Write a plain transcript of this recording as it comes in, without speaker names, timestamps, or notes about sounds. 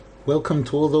Welcome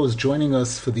to all those joining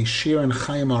us for the Shiur and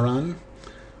Chayey Moharan.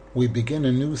 We begin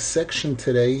a new section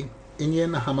today,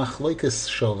 Inyan HaMachloikes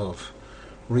Sholov,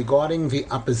 regarding the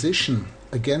opposition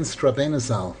against Rabbi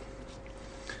Nasan.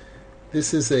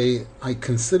 I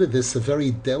consider this a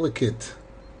very delicate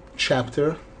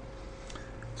chapter,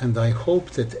 and I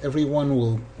hope that everyone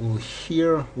will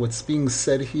hear what's being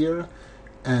said here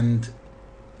and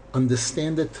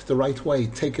understand it the right way,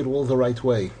 take it all the right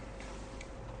way.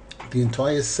 The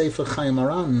entire Sefer Chayey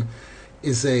Moharan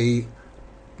is a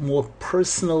more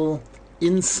personal,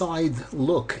 inside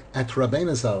look at Rabbi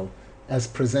Nasan as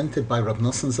presented by Rabbi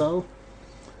Nasan Zal.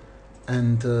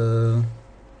 And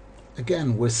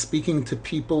again, we're speaking to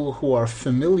people who are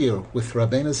familiar with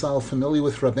Rabbi Nasan, familiar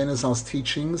with Rabbi Nasan's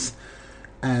teachings,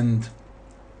 and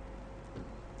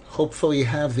hopefully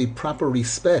have the proper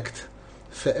respect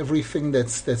for everything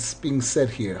that's being said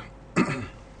here.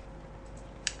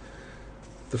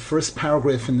 The first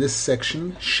paragraph in this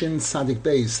section, Shin Tzadik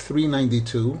Beis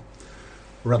 392,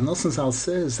 Rabbi Nasan Zal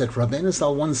says that Rabbi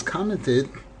Nasan once commented,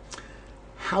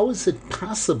 how is it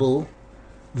possible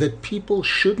that people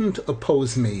shouldn't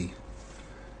oppose me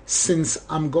since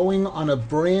I'm going on a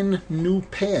brand new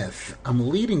path? I'm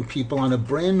leading people on a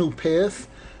brand new path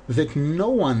that no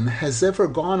one has ever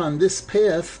gone on this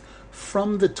path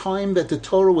from the time that the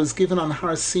Torah was given on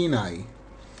Har Sinai.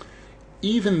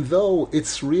 Even though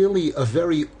it's really a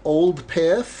very old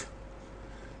path,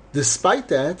 despite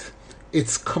that,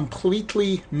 it's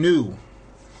completely new.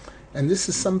 And this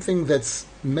is something that's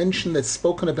mentioned, that's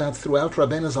spoken about throughout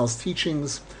Rabbi Nasan's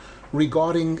teachings,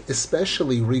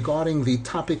 especially regarding the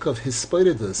topic of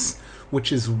Hispoidus,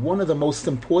 which is one of the most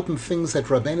important things that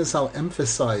Rabbi Nasan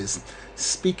emphasized,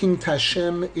 speaking to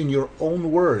Hashem in your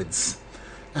own words.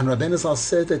 And Rabbi Nasan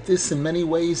said that this in many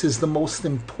ways is the most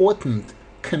important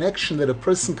connection that a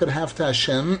person could have to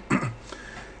Hashem.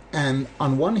 And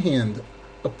on one hand,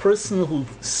 a person who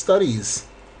studies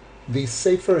the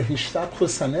Sefer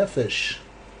Hishtapchus HaNefesh,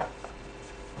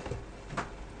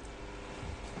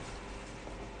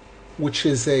 which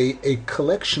is a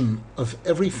collection of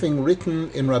everything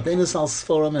written in Rabbi Nasan's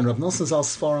Forum and Rabbi Nasan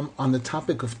Zal's Forum on the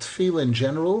topic of Tefillah in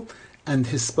general and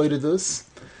Hispoidus.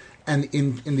 And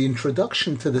in the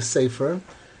introduction to the Sefer,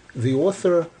 the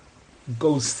author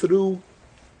goes through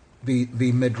the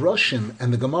Midrashim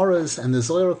and the Gemaras and the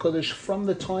Zohar HaKodesh from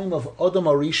the time of Adam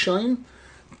HaRishon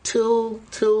till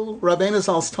Rabbi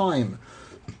Nasan's time,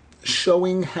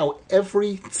 showing how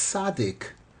every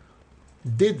tzaddik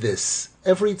did this.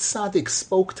 Every tzaddik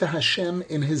spoke to Hashem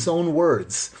in his own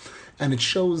words, and it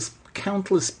shows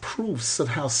countless proofs of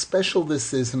how special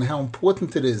this is and how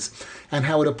important it is and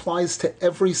how it applies to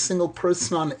every single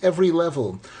person on every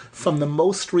level, from the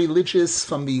most religious,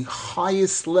 from the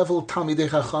highest level Talmidei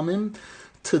Chachamim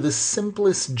to the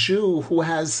simplest Jew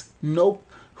who's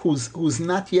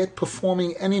not yet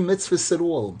performing any mitzvahs at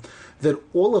all. That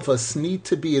all of us need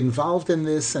to be involved in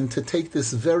this and to take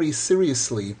this very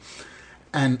seriously.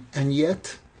 And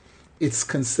yet it's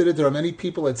considered, there are many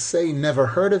people that say, never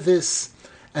heard of this,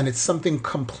 and it's something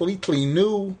completely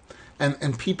new,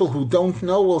 and people who don't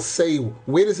know will say,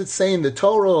 where does it say in the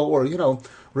Torah? Or,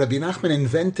 Rabbi Nachman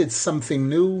invented something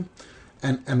new.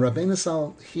 And Rabbi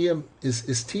Nasan here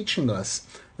is teaching us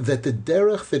that the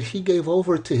derech that he gave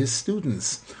over to his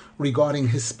students regarding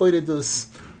Hispoidus,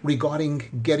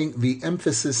 regarding getting the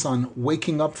emphasis on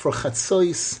waking up for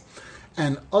Chatzois,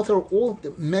 and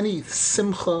many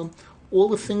simcha, all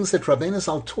the things that Rabbi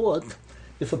Nasan taught,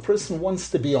 if a person wants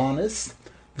to be honest,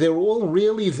 they're all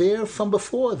really there from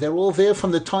before. They're all there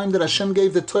from the time that Hashem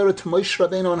gave the Torah to Moshe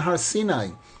Rabbeinu on Har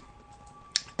Sinai.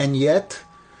 And yet,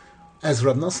 as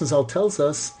Rabbi Nasan Zal tells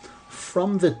us,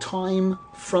 from the time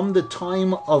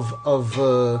of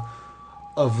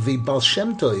the Baal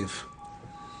Shem Tov,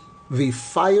 the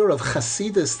fire of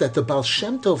Chasidus that the Baal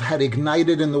Shem Tov had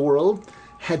ignited in the world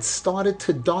had started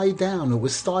to die down. It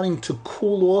was starting to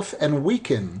cool off and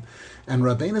weaken. And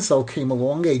Rabbi Nasan came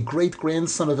along, a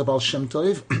great-grandson of the Baal Shem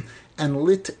Tov, and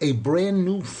lit a brand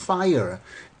new fire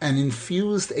and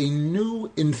infused a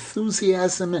new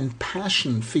enthusiasm and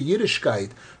passion for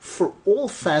Yiddishkeit, for all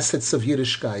facets of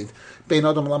Yiddishkeit. Bein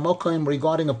Adam Lamokaim,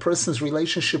 regarding a person's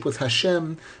relationship with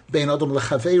Hashem, Bein Adam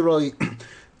Lechaveiroi,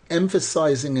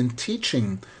 emphasizing and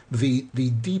teaching the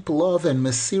deep love and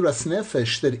Mesiras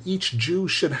Nefesh that each Jew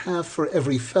should have for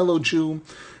every fellow Jew.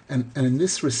 And in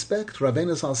this respect, Rabbi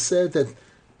Nasan said that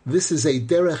this is a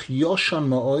derech yoshan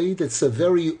ma'oid. It's a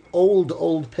very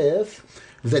old path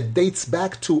that dates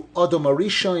back to Adam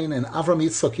HaRishon and Avram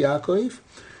Yitzchak Yaakov,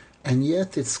 and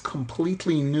yet it's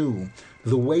completely new.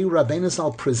 The way Rabbi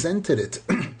Nasan presented it,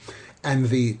 and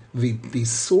the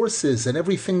sources and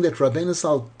everything that Rabbi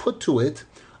Nasan put to it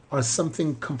are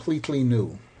something completely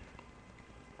new.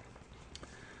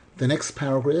 The next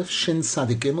paragraph, Shin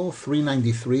Sadik Gimel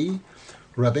 393,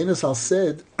 Rabbi Nasan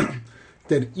said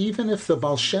that even if the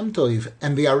Baal Shem Tov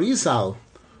and the Arizal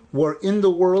were in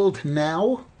the world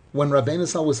now, when Rabbi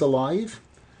Nasan was alive,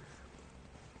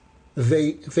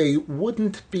 they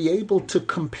wouldn't be able to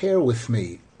compare with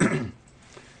me.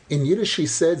 In Yiddish he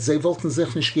said, "Sie wollten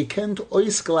sich nicht gekannt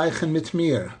ausgleichen mit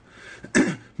mir,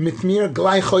 mit mir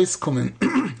gleich auskommen,"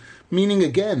 meaning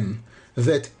again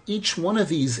that each one of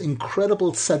these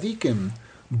incredible tzaddikim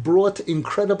brought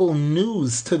incredible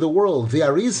news to the world. The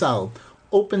Arizal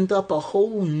opened up a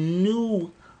whole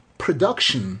new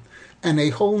production and a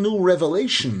whole new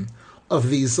revelation of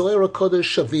the Zohar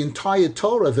HaKodesh, of the entire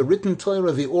Torah, the written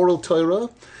Torah, the oral Torah,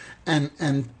 and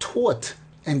taught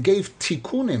and gave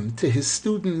tikkunim to his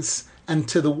students and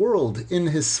to the world in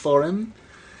his Sfarim.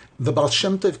 The Baal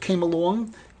Shem Tov came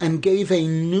along and gave a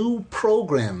new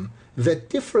program that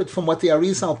differed from what the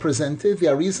Arizal presented. The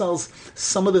Arizal's,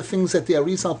 some of the things that the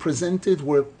Arizal presented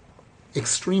were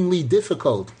extremely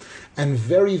difficult, and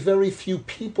very, very few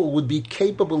people would be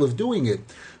capable of doing it.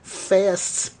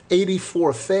 Fasts,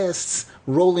 84 fasts,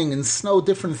 rolling in snow,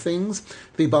 different things.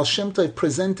 The Baal Shem Tov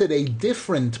presented a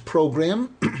different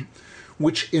program,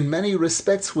 which in many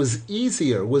respects was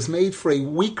easier, was made for a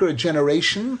weaker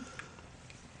generation.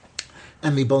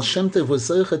 And the Baal Shem Tov was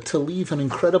zeicha to leave an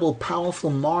incredible,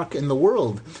 powerful mark in the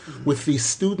world with the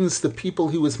students, the people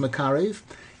he was makarev.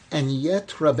 And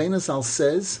yet, Rabbi Nasan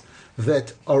says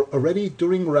that already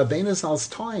during Rabbi Nasan's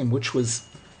time, which was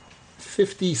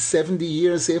 50, 70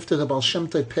 years after the Baal Shem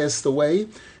Tov passed away,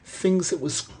 it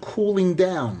was cooling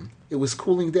down. It was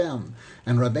cooling down.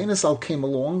 And Rabbi Nasan came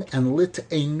along and lit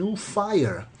a new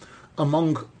fire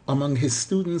among his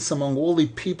students, among all the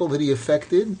people that he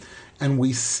affected. And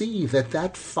we see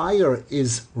that fire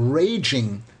is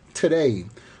raging today.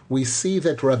 We see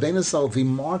that Rabbi Nasan, the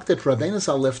mark that Rabbi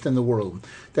Nasan left in the world,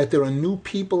 that there are new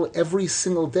people every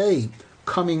single day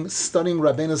coming, studying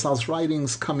Rabbi Nasan's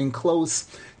writings, coming close,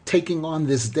 taking on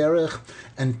this derech,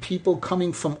 and people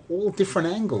coming from all different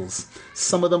angles.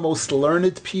 Some of the most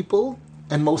learned people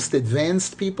and most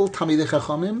advanced people, Talmidei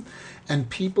Chachamim, and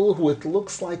people who it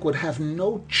looks like would have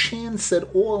no chance at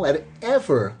all at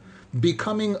ever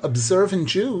becoming observant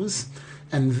Jews.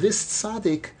 And this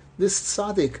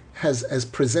tzaddik has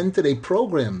presented a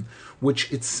program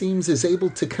which it seems is able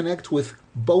to connect with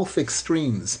both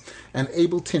extremes and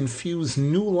able to infuse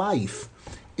new life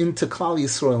into Klal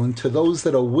Yisrael, into those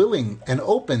that are willing and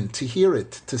open to hear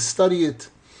it, to study it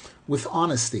with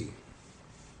honesty.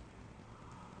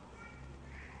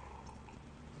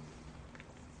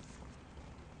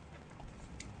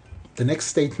 The next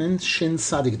statement, Shin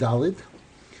Sadik Dalid,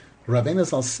 Rabbi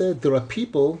Nasan said, there are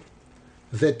people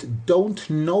that don't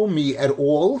know me at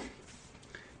all,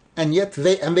 and yet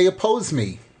they oppose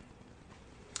me.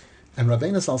 And Rabbi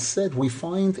Nasan said, we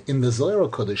find in the Zohar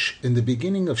HaKodesh, in the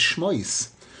beginning of Shmois,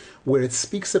 where it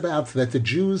speaks about that the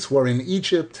Jews were in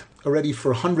Egypt already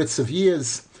for hundreds of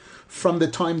years, from the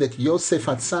time that Yosef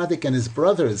HaTzadik and his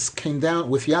brothers came down,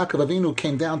 with Yaakov Avinu,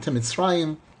 came down to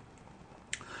Mitzrayim,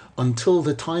 until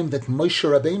the time that Moshe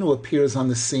Rabbeinu appears on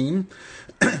the scene.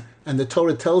 And the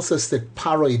Torah tells us that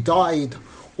Paroi died,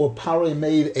 or Paroi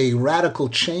made a radical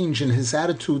change in his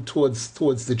attitude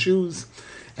towards the Jews.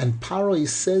 And Paroi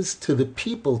says to the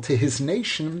people, to his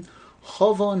nation,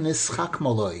 Chova nischak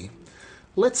moloi.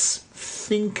 Let's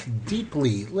think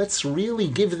deeply. Let's really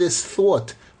give this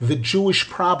thought, the Jewish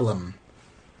problem,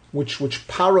 which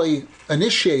Paroi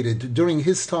initiated during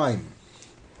his time.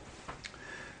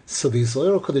 So the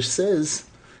Zohar HaKodesh says,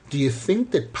 do you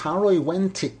think that Paroi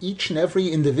went to each and every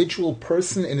individual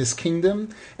person in his kingdom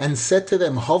and said to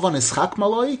them, Hovan ischak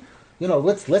maloi?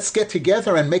 Let's get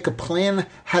together and make a plan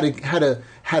how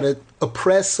to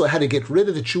oppress or how to get rid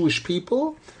of the Jewish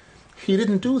people? He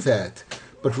didn't do that,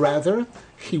 but rather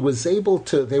they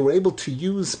were able to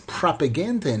use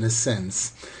propaganda in a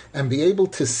sense and be able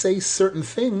to say certain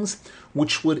things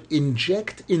which would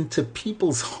inject into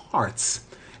people's hearts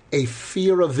a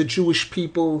fear of the Jewish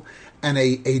people and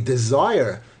a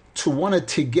desire to want to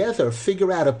together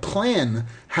figure out a plan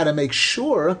how to make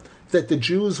sure that the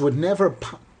Jews would never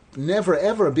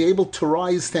ever be able to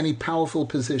rise to any powerful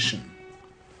position.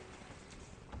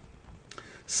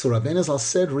 So Rabbi Nasan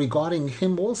said regarding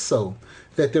him also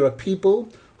that there are people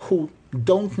who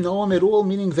don't know him at all,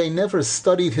 meaning they never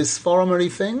studied his Sfarim or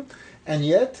anything, and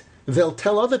yet they'll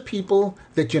tell other people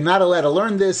that you're not allowed to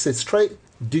learn this, it's trade.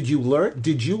 Did you learn?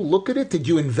 Did you look at it? Did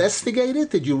you investigate it?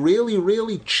 Did you really,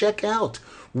 really check out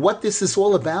what this is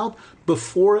all about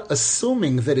before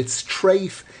assuming that it's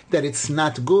treif, that it's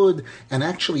not good, and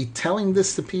actually telling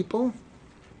this to people?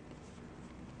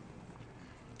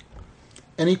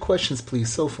 Any questions,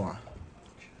 please, so far?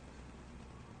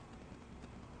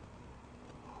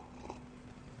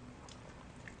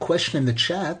 Question in the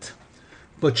chat,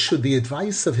 but should the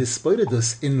advice of Hispoidus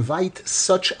invite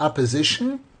such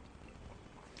opposition?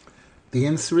 The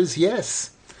answer is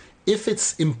yes. If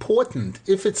it's important,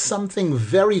 if it's something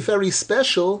very, very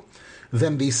special,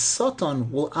 then the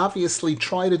Satan will obviously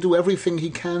try to do everything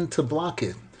he can to block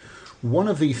it. One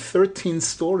of the 13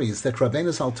 stories that Rabbi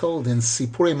Nasan told in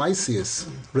Sipurei Maisius,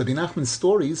 Rabbi Nachman's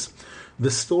stories,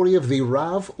 the story of the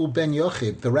Rav Uben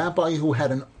Yochid, the rabbi who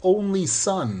had an only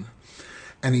son,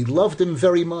 and he loved him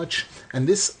very much, and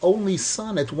this only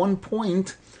son at one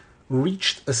point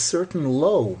reached a certain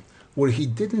low where he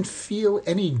didn't feel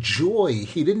any joy,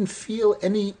 he didn't feel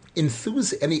any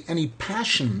enthusiasm, any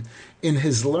passion in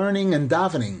his learning and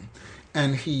davening.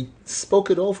 And he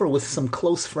spoke it over with some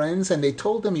close friends, and they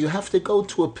told him, you have to go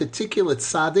to a particular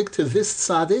tzaddik, to this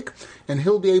tzaddik, and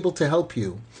he'll be able to help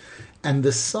you. And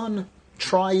the son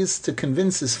tries to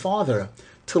convince his father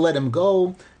to let him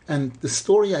go. And the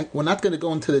story, we're not going to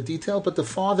go into the detail, but the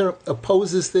father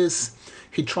opposes this.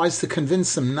 He tries to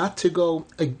convince him not to go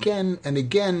again and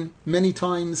again, many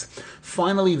times.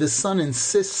 Finally, the son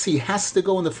insists he has to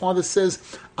go, and the father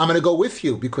says, I'm going to go with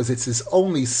you, because it's his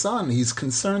only son. He's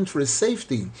concerned for his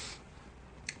safety.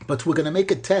 But we're going to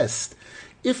make a test.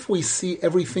 If we see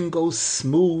everything goes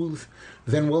smooth,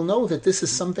 then we'll know that this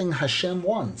is something Hashem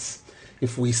wants.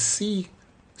 If we see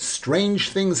strange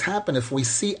things happen, if we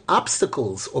see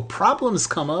obstacles or problems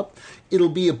come up, it'll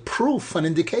be a proof, an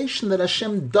indication that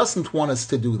Hashem doesn't want us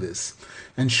to do this.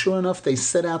 And sure enough, they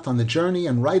set out on the journey,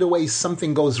 and right away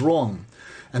something goes wrong.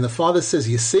 And the father says,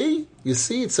 you see,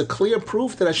 it's a clear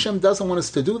proof that Hashem doesn't want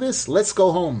us to do this. Let's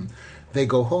go home. They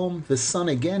go home. The son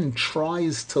again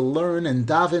tries to learn and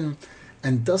daven,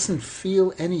 and doesn't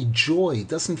feel any joy,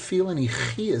 doesn't feel any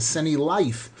chiyus, any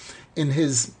life in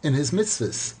his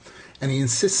mitzvahs. And he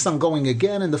insists on going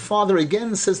again, and the father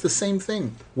again says the same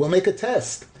thing. We'll make a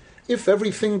test. If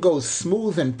everything goes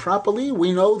smooth and properly,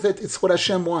 we know that it's what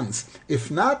Hashem wants. If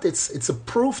not, it's a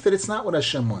proof that it's not what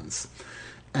Hashem wants.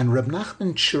 And Reb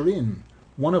Nachman Chirin,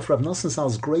 one of Reb Nasan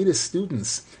Zal's greatest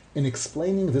students, in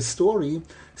explaining the story,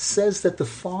 says that the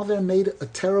father made a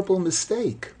terrible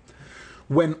mistake.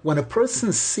 When a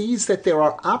person sees that there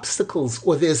are obstacles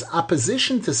or there's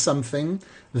opposition to something,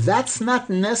 that's not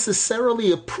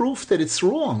necessarily a proof that it's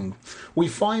wrong. We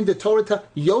find the Torah,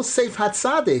 Yosef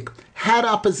HaTzadik had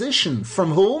opposition.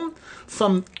 From whom?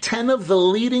 From 10 of the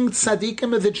leading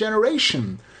tzaddikim of the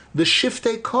generation. The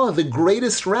Shiftei Kah, the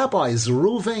greatest rabbis,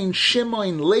 Ruvain,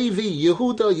 Shimon, Levi,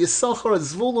 Yehuda, Yisachar,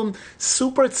 Zvulun,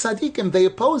 super tzaddikim, they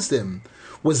opposed him.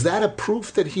 Was that a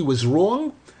proof that he was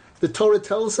wrong? The Torah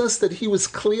tells us that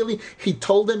he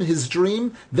told them his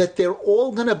dream, that they're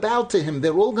all going to bow to him.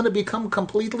 They're all going to become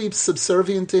completely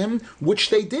subservient to him, which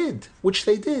they did.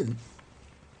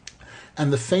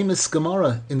 And the famous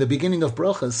Gemara in the beginning of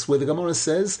Brachas, where the Gemara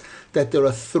says that there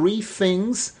are three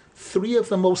of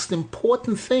the most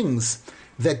important things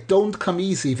that don't come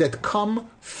easy, that come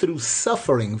through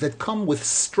suffering, that come with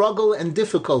struggle and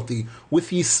difficulty,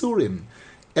 with Yisurim.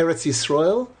 Eretz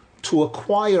Yisrael, to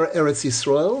acquire Eretz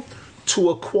Yisrael, to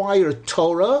acquire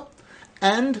Torah,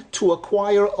 and to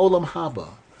acquire Olam Haba.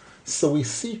 So we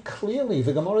see clearly,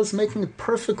 the Gemara is making it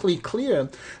perfectly clear,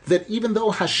 that even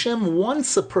though Hashem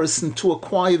wants a person to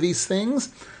acquire these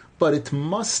things, but it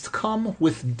must come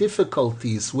with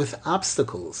difficulties, with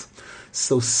obstacles.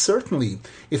 So certainly,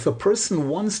 if a person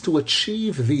wants to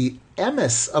achieve the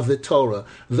emes of the Torah,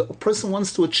 the person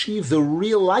wants to achieve the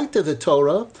real light of the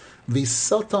Torah, the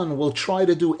Satan will try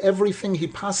to do everything he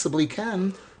possibly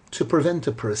can to prevent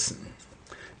a person.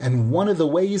 And one of the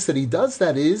ways that he does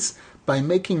that is by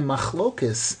making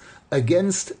machlokes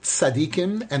against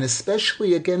tzaddikim, and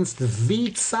especially against the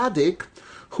tzaddik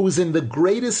who's in the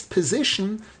greatest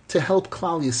position to help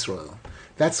Klal Yisrael.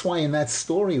 That's why in that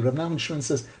story, Rabbi Nasan Maimon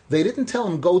says, they didn't tell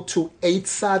him go to a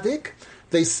tzaddik,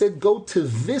 they said, go to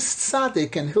this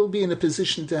tzaddik and he'll be in a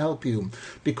position to help you.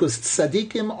 Because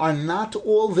tzaddikim are not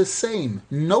all the same.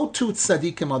 No two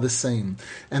tzaddikim are the same.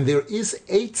 And there is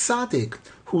a tzaddik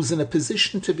who's in a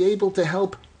position to be able to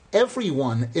help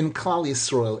everyone in Klal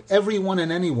Yisrael, everyone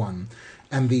and anyone.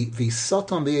 And the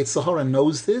Satan, the Yetzer Hara,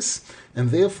 knows this, and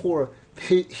therefore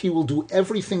he will do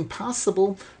everything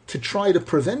possible to try to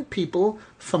prevent people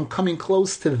from coming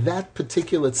close to that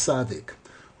particular tzaddik.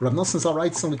 Rabbi Nasan Zal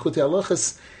writes in Likutei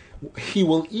Halachos,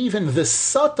 the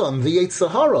Satan, the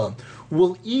Yetzer Hara,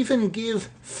 will even give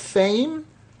fame,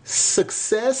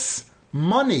 success,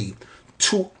 money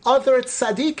to other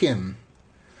tzaddikim,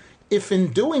 if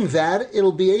in doing that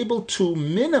it'll be able to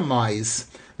minimize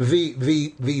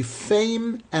the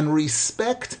fame and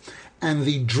respect and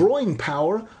the drawing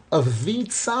power of the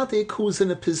tzaddik who's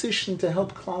in a position to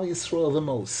help Klal Yisrael the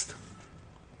most.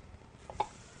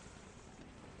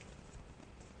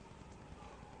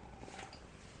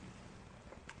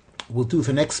 We'll do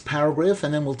the next paragraph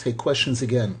and then we'll take questions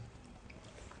again.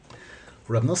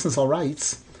 Rabbi Nasan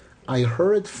writes, I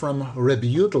heard from Rabbi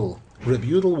Yudel. Rabbi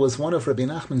Yudel was one of Rabbi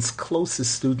Nachman's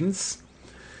closest students.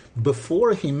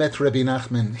 Before he met Rabbi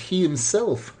Nachman, he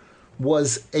himself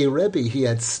was a Rebbe. He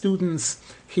had students.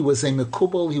 He was a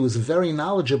Mekubal. He was very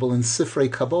knowledgeable in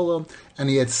Sifrei Kabbalah, and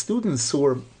he had students who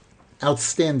were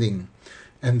outstanding.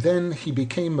 And then he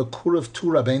became Mekurav to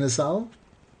Rabbeinu Zal.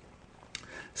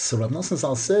 So Rabbi Nasan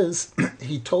Zal says,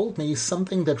 he told me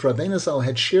something that Rabbeinu Zal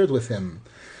had shared with him.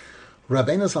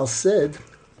 Rabbeinu Zal said,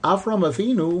 Avram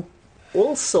Avinu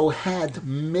also had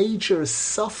major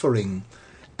suffering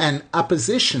and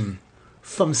opposition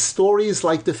from stories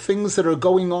like the things that are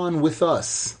going on with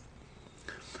us.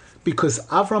 Because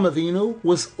Avram Avinu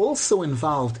was also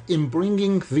involved in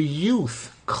bringing the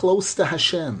youth close to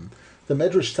Hashem. The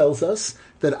Medrash tells us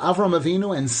that Avram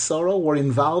Avinu and Sarah were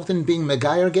involved in being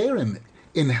Megayer Gerim,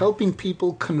 in helping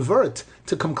people convert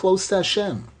to come close to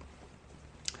Hashem.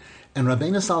 And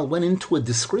Rabbeinu Zal went into a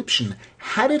description.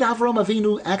 How did Avram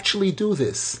Avinu actually do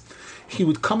this? He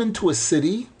would come into a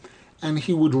city and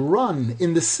he would run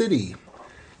in the city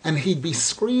and he'd be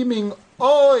screaming,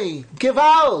 Oi,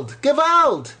 Gewalt,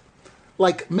 Gewalt!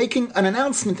 Like making an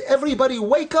announcement, everybody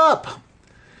wake up!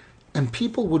 And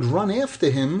people would run after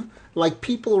him like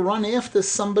people run after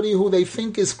somebody who they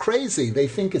think is crazy. They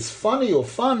think it's funny or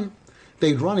fun.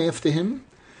 They'd run after him,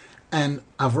 and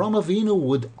Avram Avinu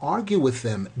would argue with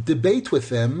them, debate with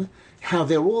them, how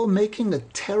they're all making a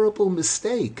terrible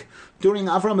mistake. During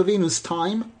Avram Avinu's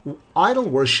time, idol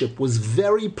worship was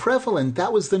very prevalent.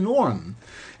 That was the norm.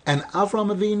 And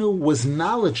Avram Avinu was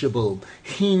knowledgeable.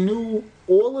 He knew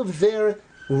all of their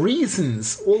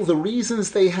reasons, all the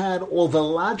reasons they had, all the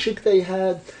logic they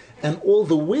had, and all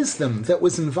the wisdom that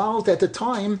was involved at the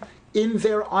time in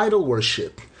their idol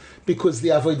worship. Because the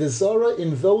Avodah Zarah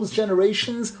in those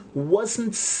generations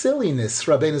wasn't silliness,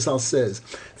 Rabbeinu Zal says.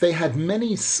 They had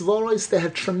many svaros, they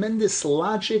had tremendous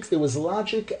logic, there was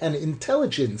logic and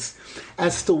intelligence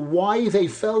as to why they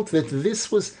felt that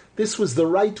this was the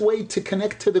right way to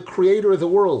connect to the Creator of the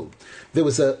world. There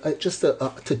was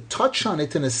to touch on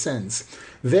it in a sense.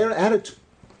 Their attitude,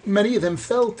 many of them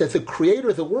felt that the Creator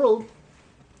of the world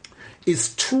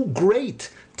is too great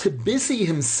to busy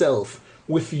himself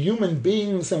with human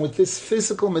beings and with this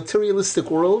physical materialistic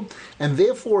world, and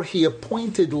therefore he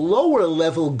appointed lower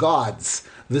level gods,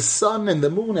 the sun and the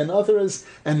moon and others,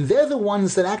 and they're the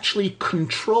ones that actually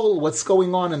control what's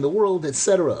going on in the world,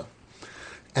 etc.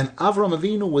 And Avram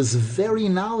Avinu was very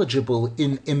knowledgeable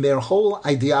in their whole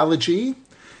ideology,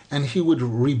 and he would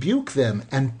rebuke them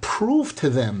and prove to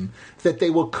them that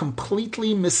they were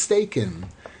completely mistaken.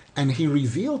 And he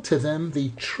revealed to them the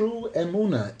true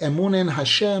emunah in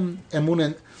Hashem,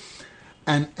 and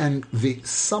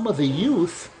some of the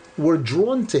youth were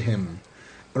drawn to him.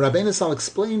 Rabbeinu Zal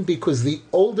explained because the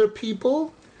older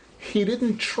people, he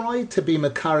didn't try to be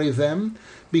makari them,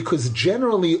 because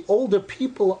generally older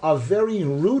people are very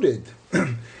rooted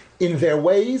in their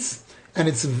ways, and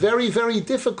it's very, very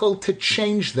difficult to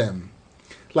change them.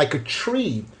 Like a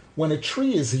tree. When a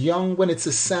tree is young, when it's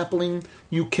a sapling,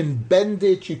 you can bend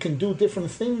it, you can do different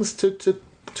things to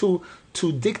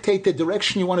dictate the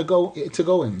direction you want to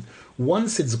go in.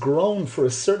 Once it's grown for a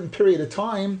certain period of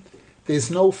time, there's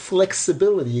no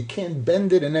flexibility. You can't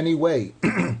bend it in any way.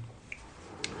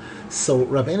 So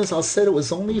Rabbeinu Zal said it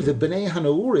was only the Bnei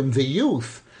Hanaurim, the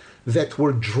youth, that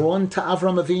were drawn to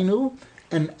Avram Avinu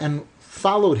and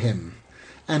followed him.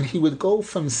 And he would go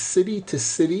from city to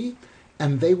city,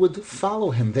 and they would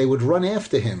follow him. They would run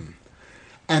after him.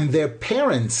 And their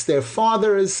parents, their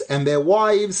fathers, and their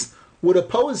wives would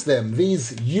oppose them,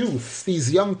 these youths,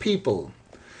 these young people,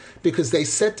 because they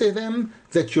said to them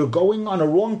that you're going on a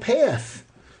wrong path.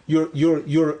 You're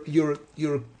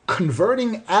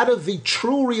converting out of the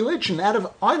true religion, out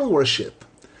of idol worship,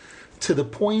 to the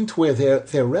point where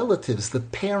their relatives, the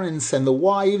parents and the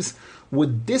wives,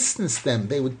 would distance them.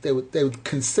 They would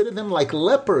consider them like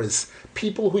lepers,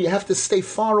 people who you have to stay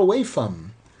far away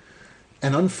from.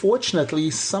 And unfortunately,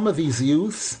 some of these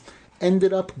youths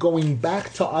ended up going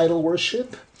back to idol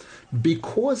worship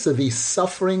because of the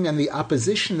suffering and the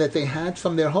opposition that they had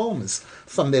from their homes,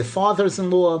 from their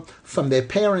fathers-in-law, from their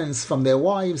parents, from their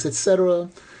wives, etc.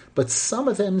 But some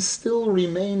of them still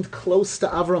remained close to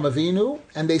Avram Avinu,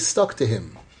 and they stuck to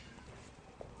him.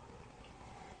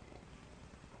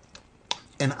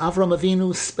 And Avram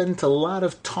Avinu spent a lot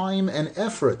of time and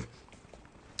effort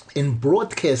in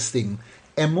broadcasting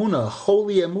emunah,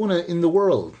 holy emunah in the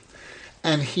world.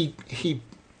 And he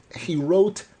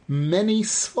wrote many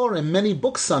svarim, many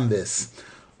books on this.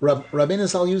 Rabbi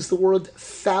Nasan used the word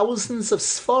thousands of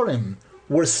svarim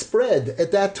were spread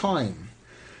at that time.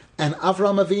 And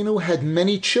Avram Avinu had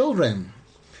many children.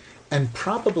 And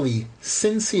probably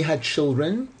since he had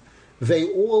children, they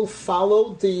all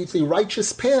followed the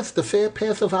righteous path, the fair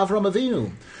path of Avram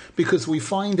Avinu. Because we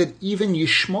find that even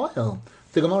Yishmael,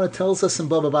 the Gemara tells us in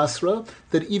Baba Basra,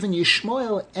 that even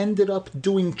Yishmael ended up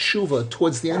doing tshuva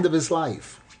towards the end of his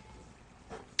life.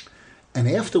 And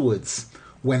afterwards,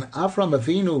 when Avram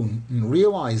Avinu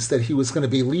realized that he was going to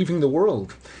be leaving the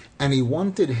world, and he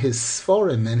wanted his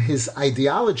Sforim and his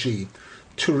ideology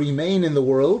to remain in the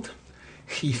world,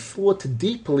 he thought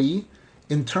deeply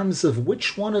in terms of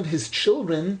which one of his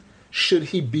children should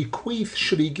he bequeath,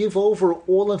 should he give over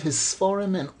all of his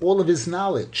Sforim and all of his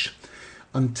knowledge,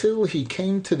 until he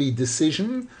came to the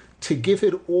decision to give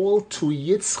it all to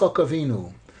Yitzchak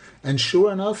Avinu. And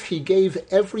sure enough, he gave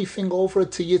everything over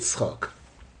to Yitzchak.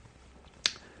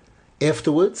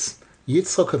 Afterwards,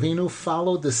 Yitzchak Avinu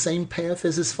followed the same path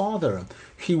as his father.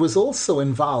 He was also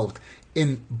involved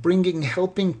in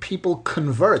helping people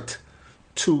convert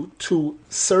to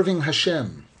serving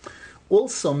Hashem.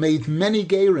 Also made many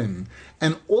gerim,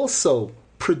 and also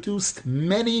produced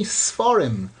many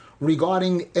svarim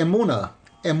regarding emunah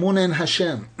in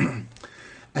Hashem.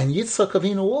 And Yitzchak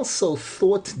Avinu also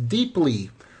thought deeply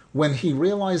when he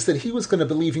realized that he was going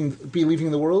to be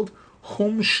leaving the world.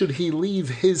 Whom should he leave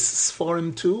his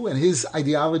Sfarim to and his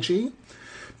ideology?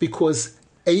 Because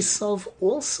Esav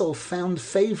also found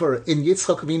favor in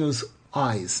Yitzchak Avinu's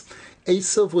eyes.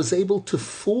 Esav was able to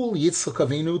fool Yitzchak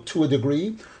Avinu to a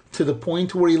degree, to the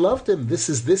point where he loved him. This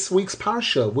is this week's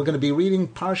Parsha. We're going to be reading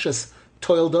Parshas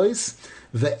Toildos,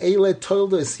 Ve'ele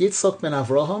Toildos Yitzchak ben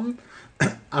Avraham,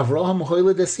 Avraham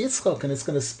Hoiledes Yitzchak, and it's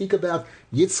going to speak about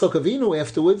Yitzchak Avinu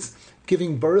afterwards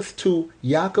giving birth to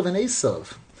Yaakov and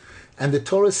Esav. And the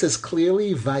Torah says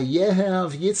clearly,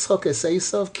 Vayehav Yitzchak es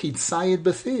Esav ki tzayid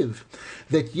b'fiv,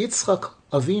 that Yitzchak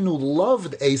Avinu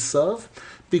loved Esav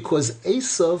because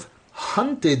Esav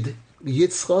hunted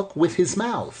Yitzchak with his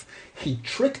mouth. He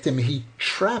tricked him, he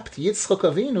trapped Yitzchak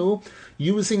Avinu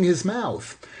using his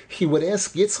mouth. He would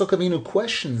ask Yitzchak Avinu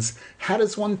questions. How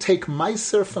does one take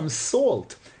meiser from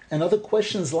salt? And other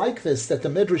questions like this that the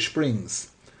Medrash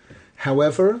brings.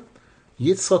 However,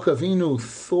 Yitzchak Avinu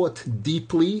thought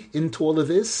deeply into all of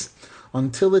this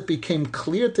until it became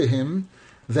clear to him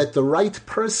that the right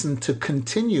person to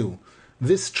continue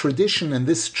this tradition and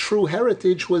this true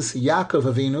heritage was Yaakov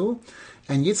Avinu,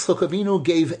 and Yitzchak Avinu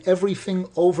gave everything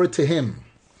over to him.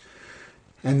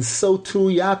 And so too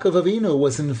Yaakov Avinu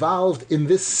was involved in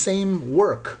this same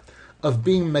work of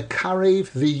being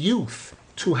Mekarev, the youth,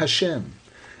 to Hashem.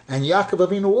 And Yaakov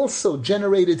Avinu also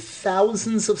generated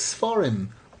thousands of Sfarim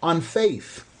on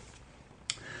faith,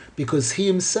 because he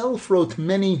himself wrote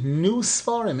many new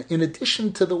Sfarim in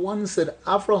addition to the ones that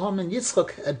Avraham and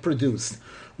Yitzchak had produced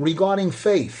regarding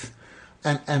faith.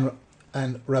 And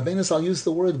Rabbi Nasan used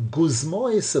the word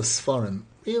guzmois of Sfarim,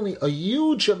 really a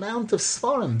huge amount of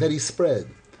Sfarim that he spread.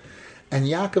 And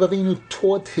Yaakov Avinu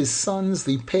taught his sons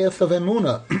the path of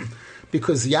Emunah,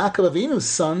 because Yaakov Avinu's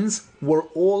sons were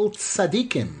all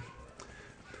tzaddikim.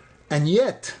 And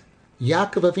yet,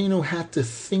 Yaakov Avinu had to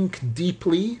think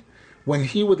deeply when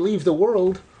he would leave the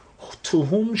world, to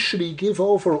whom should he give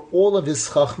over all of his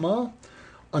chachma,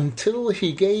 until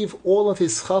he gave all of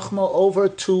his chachma over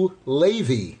to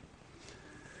Levi.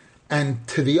 And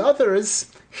to the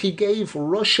others, he gave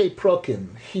Roshei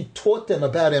Prokim. He taught them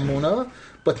about Emunah,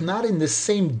 but not in the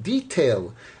same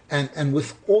detail and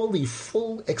with all the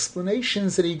full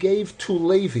explanations that he gave to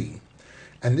Levi.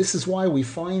 And this is why we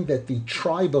find that the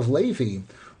tribe of Levi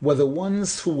were the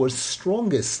ones who were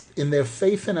strongest in their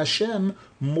faith in Hashem,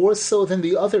 more so than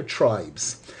the other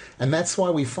tribes. And that's why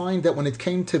we find that when it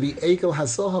came to the Egel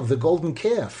HaZohav, the golden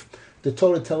calf, the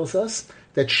Torah tells us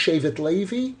that Shevet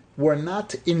Levi were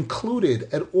not included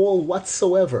at all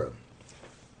whatsoever.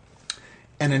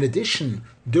 And in addition,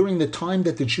 during the time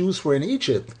that the Jews were in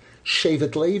Egypt,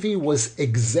 Shevet Levi was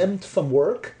exempt from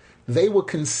work. They were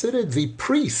considered the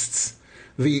priests,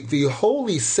 the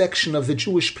holy section of the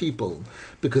Jewish people,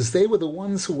 because they were the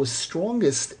ones who were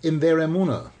strongest in their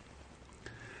emunah.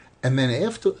 And then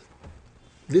after,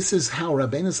 this is how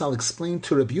Rabbi Nasan explained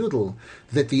to Rabbi Yudel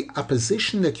that the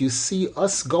opposition that you see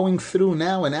us going through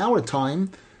now in our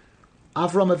time,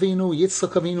 Avram Avinu,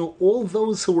 Yitzchak Avinu, all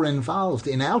those who were involved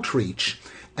in outreach,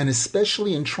 and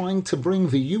especially in trying to bring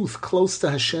the youth close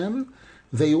to Hashem,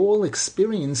 they all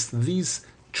experienced these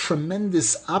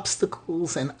tremendous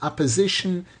obstacles and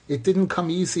opposition. It didn't come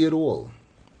easy at all.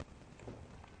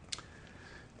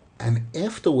 And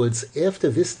afterwards, after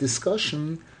this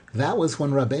discussion, that was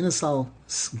when Rabbi Nasan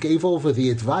gave over the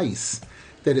advice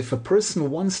that if a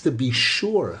person wants to be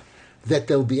sure that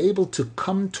they'll be able to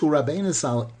come to Rabbi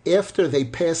Nasan after they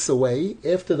pass away,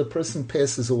 after the person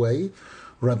passes away,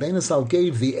 Rabbi Nasan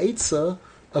gave the eitzah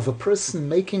of a person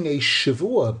making a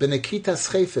shavua, benekitas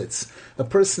chayfetz, a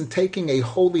person taking a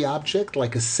holy object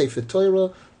like a sefer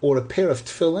Torah or a pair of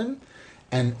tefillin,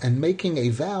 and making a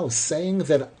vow saying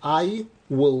that I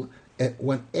will,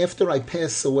 after I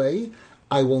pass away,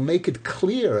 I will make it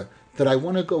clear that I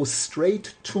want to go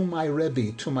straight to my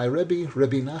Rebbe,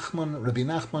 Rabbi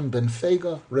Nachman ben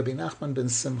Fega, Rabbi Nachman ben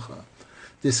Simcha.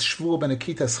 This shvur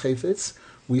benekitas chayfetz,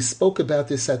 we spoke about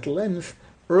this at length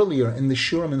earlier in the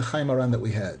Shiur and Chayey Moharan that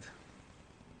we had.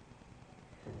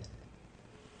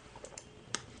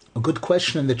 A good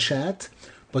question in the chat,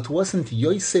 but wasn't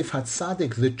Yosef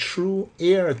HaTzadik the true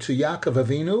heir to Yaakov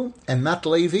Avinu and not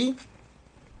Levi?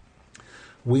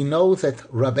 We know that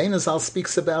Rabbi Nasan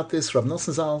speaks about this, Rabbi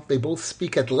Nasan Zal, they both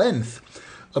speak at length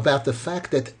about the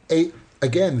fact that,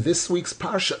 again, this week's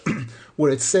Parsha,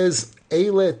 where it says,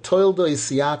 Eile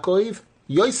Toildois Yaakov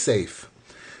Yosef,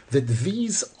 that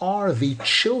these are the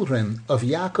children of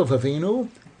Yaakov Avinu,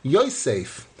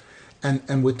 Yosef.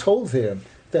 And we're told there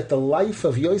that the life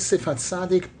of Yosef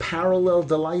HaTzadik paralleled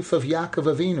the life of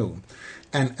Yaakov Avinu.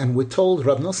 And we're told,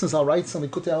 Rabbi Nasan Zal writes on the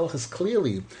Likutei Halachos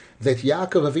clearly, that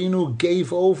Yaakov Avinu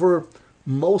gave over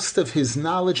most of his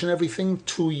knowledge and everything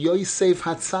to Yosef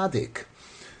HaTzadik.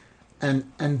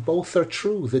 And both are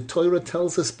true. The Torah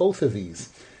tells us both of these.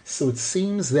 So it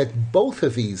seems that both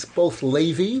of these, both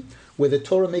Levi, where the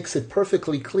Torah makes it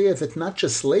perfectly clear that not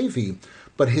just Levi,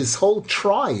 but his whole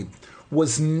tribe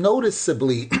was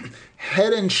noticeably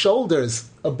head and shoulders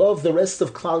above the rest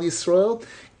of Klal Yisrael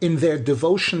in their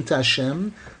devotion to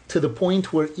Hashem, to the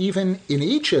point where even in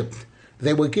Egypt,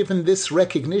 they were given this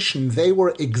recognition. They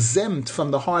were exempt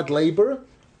from the hard labor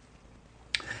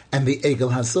and the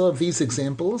Egel Hazor of these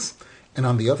examples. And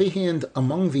on the other hand,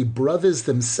 among the brothers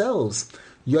themselves,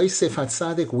 Yosef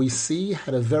HaTzadik, we see,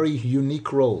 had a very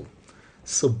unique role.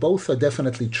 So both are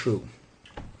definitely true.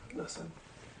 Listen.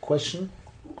 Question?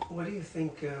 What do you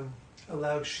think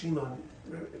allowed Shimon,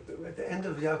 at the end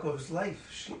of Yaakov's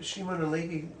life, Shimon and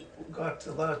Levi got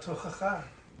a lot of tochacha,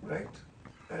 right?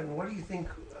 And what do you think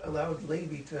allowed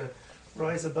Levi to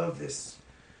rise above this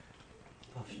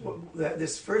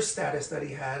this first status that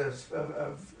he had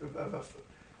of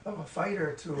a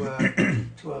fighter to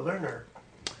a learner?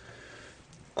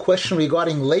 Question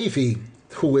regarding Levi,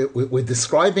 who we're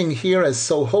describing here as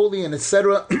so holy and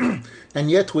etc.,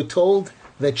 and yet we're told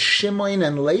that Shimon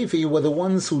and Levi were the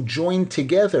ones who joined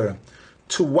together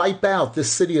to wipe out the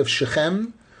city of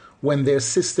Shechem when their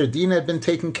sister Dinah had been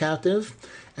taken captive,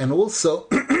 and also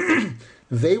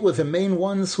they were the main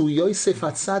ones who Yosef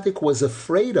HaTzadik was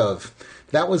afraid of.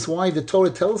 That was why the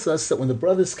Torah tells us that when the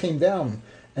brothers came down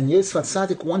and Yosef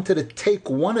HaTzadik wanted to take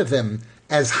one of them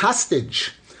as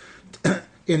hostage,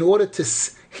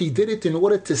 he did it in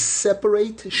order to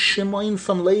separate Shimon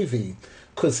from Levi,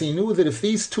 because he knew that if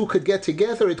these two could get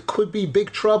together, it could be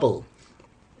big trouble.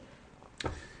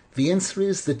 The answer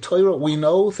is the Torah. We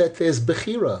know that there's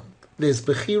Bechira. There's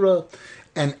Bechira,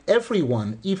 and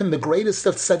everyone, even the greatest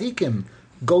of tzaddikim,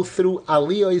 go through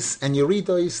aliyos and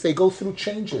yeridos. They go through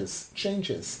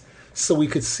changes. So we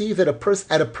could see that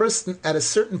at a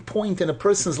certain point in a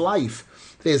person's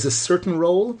life, there's a certain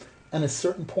role, and at a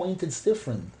certain point it's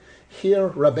different. Here,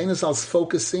 Rabbi Nasan is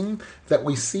focusing that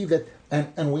we see that,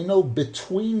 and we know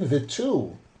between the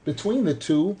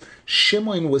two,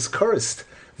 Shimon was cursed,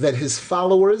 that his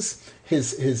followers,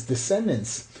 his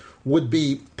descendants, would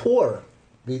be poor.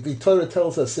 The Torah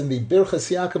tells us in the Birchas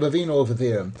Yaakov Avinu over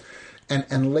there.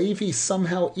 And Levi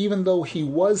somehow, even though he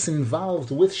was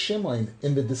involved with Shimon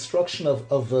in the destruction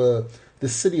of the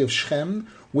city of Shechem,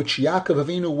 which Yaakov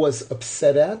Avinu was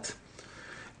upset at,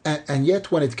 and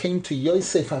yet when it came to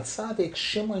Yosef HaTzadik,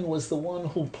 Shimon was the one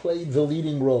who played the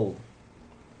leading role.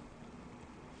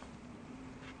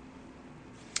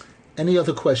 Any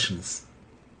other questions?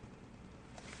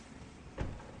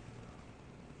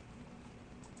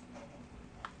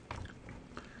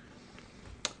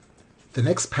 The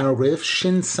next paragraph,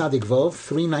 Shin Tzadik Vov,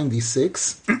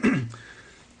 396.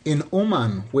 In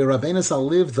Oman, where Rabbi Nasan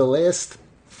lived the last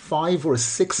 5 or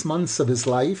 6 months of his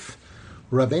life,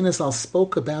 Rabbi Nasan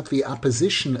spoke about the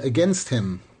opposition against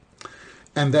him,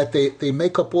 and that they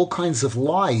make up all kinds of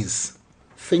lies,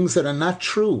 things that are not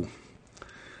true.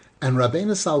 And Rabbi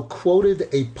Nasan quoted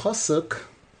a pasuk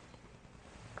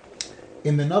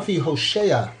in the Navi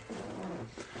Hosea,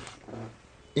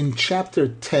 in chapter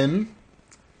 10,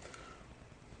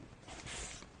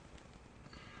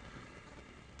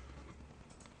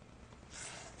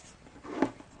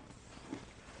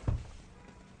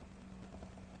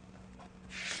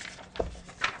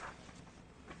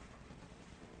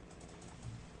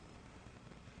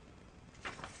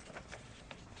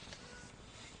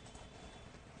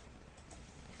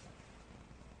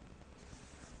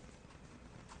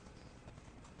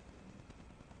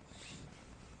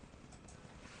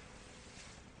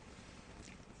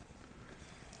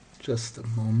 just a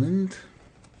moment.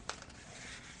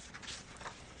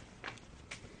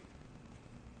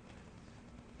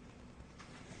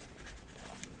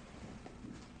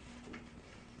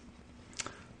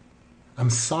 I'm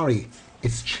sorry,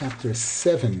 it's chapter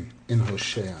 7 in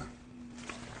Hosea.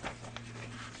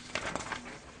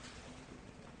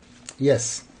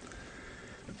 Yes.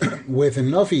 Where the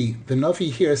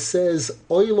Navi here says,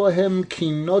 Oy lohem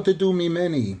ki nodedu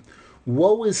mimeni.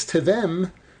 Woe is to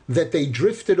them that they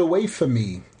drifted away from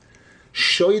me.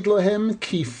 Shoid lohem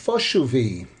ki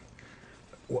foshuvi.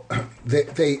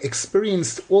 They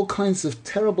experienced all kinds of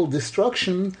terrible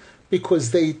destruction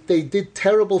because they did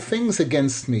terrible things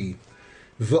against me.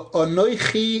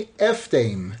 V'onoichi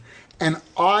efdeim, and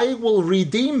I will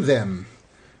redeem them.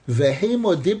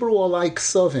 V'hemo dibru alai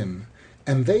ksovim,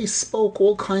 and they spoke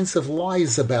all kinds of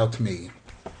lies about me.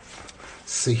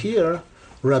 So here,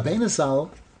 Rabbi Nasan,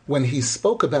 when he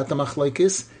spoke about the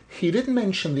machlokes, he didn't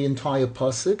mention the entire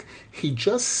pasuk. He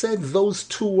just said those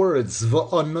two words,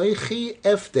 V'onoichi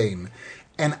efdeim,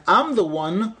 and I'm the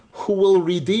one who will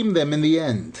redeem them in the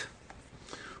end.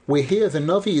 Where here the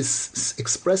Navi is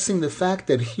expressing the fact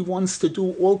that he wants to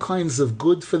do all kinds of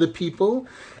good for the people,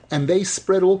 and they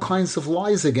spread all kinds of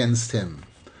lies against him.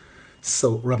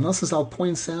 So Rabbi Nasan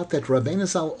points out that Rabbi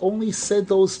Nasan only said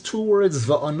those two words,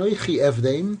 Va'anoichi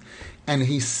evdeim, and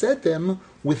he said them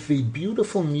with the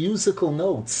beautiful musical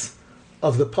notes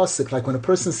of the pasuk, like when a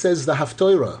person says the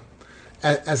Haftorah,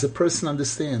 as a person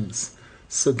understands.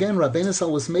 So again, Rabbi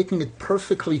Nasan was making it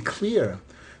perfectly clear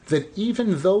that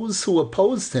even those who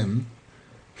opposed him,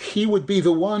 he would be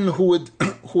the one who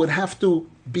would have to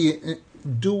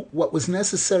do what was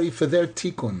necessary for their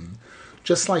tikkun.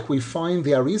 Just like we find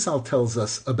the Arizal tells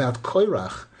us about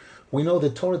Koirach, we know the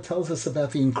Torah tells us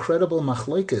about the incredible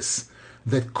machlokes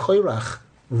that Koirach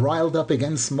riled up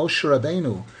against Moshe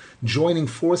Rabbeinu, joining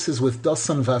forces with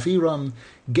Dasan Vaviram,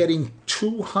 getting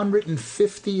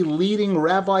 250 leading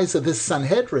rabbis of the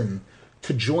Sanhedrin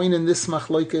to join in this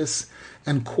machlokes,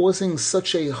 and causing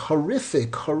such a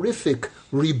horrific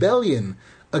rebellion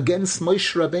against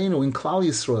Moshe Rabbeinu in Klal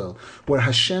Yisrael, where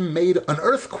Hashem made an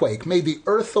earthquake, made the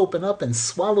earth open up and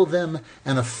swallow them,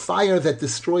 and a fire that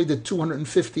destroyed the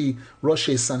 250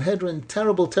 Roshei Sanhedrin.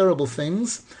 Terrible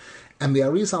things. And the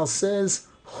Arizal says,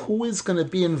 who is going to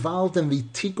be involved in the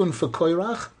tikkun for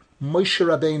Koirach? Moshe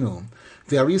Rabbeinu.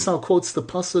 The Arizal quotes the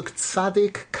pasuk,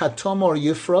 Tzadik katom or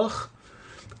yifrach,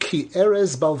 Ki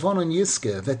erez balvonon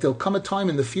yiske, that there'll come a time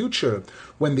in the future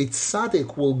when the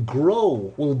tzaddik will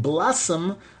grow, will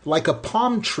blossom like a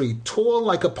palm tree, tall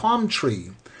like a palm tree.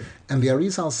 And the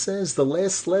Arizal says the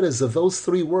last letters of those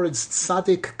three words,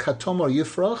 tzaddik, katom, or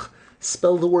yifrach,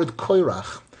 spell the word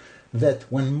koirach. That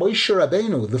when Moshe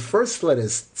Rabbeinu, the first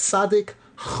letters, tzaddik,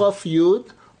 chaf, yud,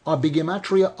 are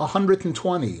begematria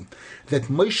 120. That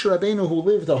Moshe Rabbeinu, who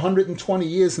lived 120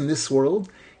 years in this world,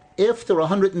 after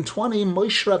 120,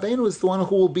 Moshe Rabbeinu is the one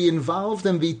who will be involved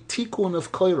in the tikkun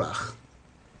of Koirach.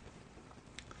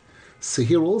 So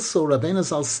here also, Rabbi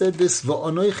Nasan said this,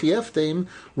 V'onoichi efdeim,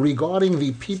 regarding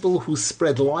the people who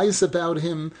spread lies about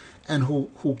him and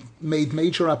who made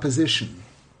major opposition.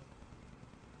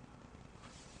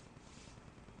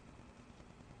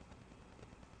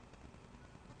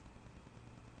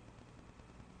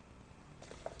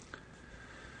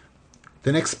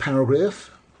 The next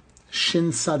paragraph,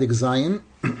 Shin Sadik Zayin.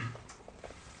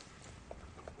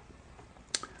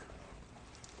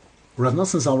 Rav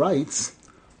Nasan writes,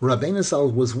 Rabbi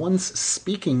Nasan was once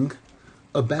speaking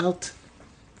about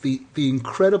the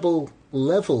incredible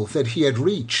level that he had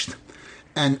reached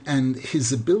and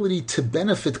his ability to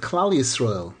benefit Klal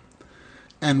Yisrael.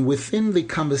 And within the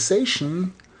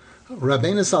conversation, Rabbi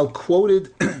Nasan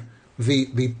quoted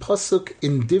the pasuk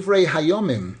in Divrei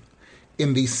Hayomim,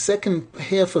 in the second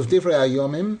half of Divrei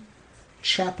Hayomim,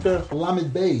 chapter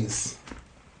Lamed Beis,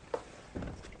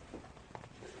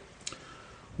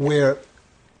 where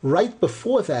right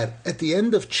before that, at the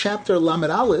end of chapter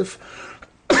Lamed Aleph,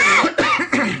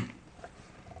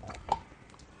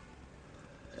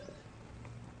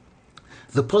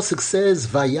 the pasuk says,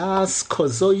 "Vayas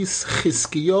kozois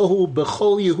Chizkiyahu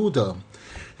bechol Yehuda,"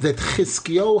 that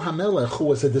Chizkiyahu HaMelech, who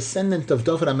was a descendant of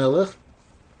David HaMelech,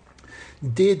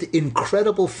 did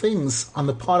incredible things on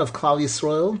the part of Klal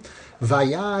Yisrael.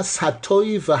 Vayas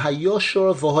hatoiv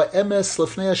v'hayoshor v'ha'emes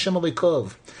lefnei Hashem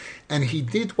alikov. And he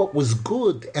did what was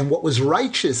good and what was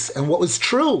righteous and what was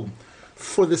true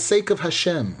for the sake of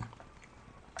Hashem.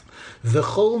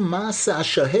 V'chol ma'aseh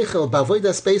asher hechel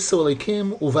b'avodas beis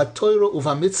Elokim u'v'Torah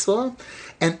u'v'mitzvah,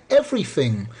 and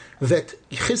everything that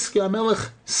Chizkiyahu HaMelech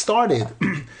started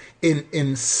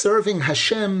in serving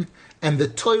Hashem and the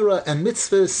Torah and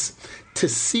mitzvahs, to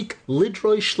seek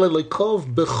lidroish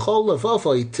lelikov b'chol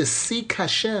levavoi, to seek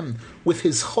Hashem with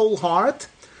his whole heart.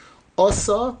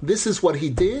 Asa, this is what he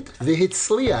did,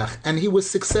 v'hitzliach, and he was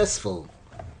successful.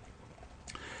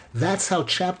 That's how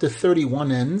chapter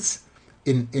 31 ends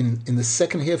in the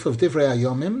second half of Divrei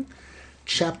Hayomim.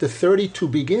 Chapter 32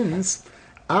 begins,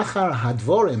 achar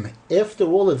hadvorim, after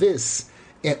all of this,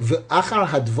 achar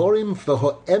hadvorim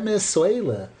v'ho'emes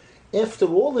so'ela, after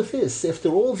all of this, after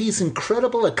all these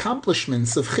incredible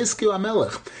accomplishments of Chizkiyahu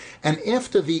HaMelech, and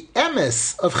after the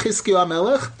emes of Chizkiyahu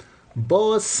HaMelech,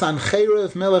 bo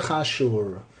Sancheirav Melech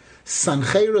Ashur.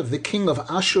 Sancheirav, the king of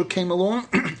Ashur, came along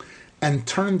and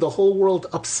turned the whole world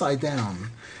upside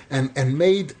down and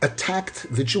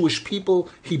attacked the Jewish people.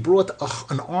 He brought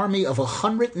an army of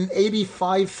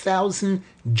 185,000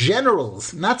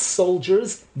 generals, not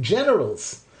soldiers,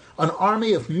 generals, an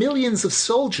army of millions of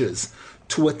soldiers,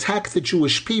 to attack the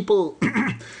Jewish people,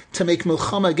 to make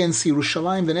milchama against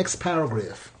Yerushalayim. The next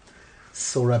paragraph.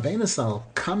 So Rabbi Nasan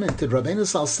commented, Rabbi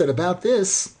Nasan said about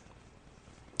this,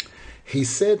 he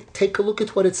said, take a look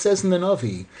at what it says in the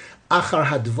Navi. Achar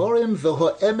hadvorim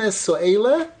v'ho emes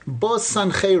so'ele bo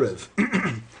sancherev.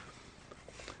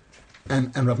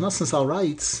 And Rabbi Nasan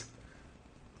writes,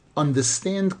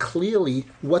 understand clearly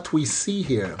what we see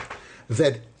here,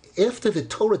 that after the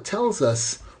Torah tells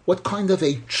us what kind of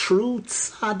a true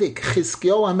tzaddik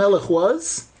Chizkiyahu HaMelech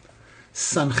was,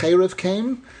 Sancheirav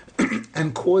came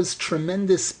and caused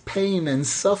tremendous pain and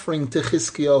suffering to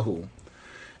Chizkiyahu.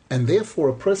 And therefore,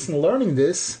 a person learning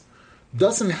this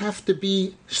doesn't have to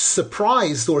be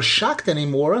surprised or shocked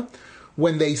anymore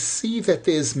when they see that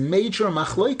there's major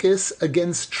machlokes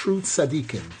against true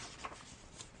tzaddikim.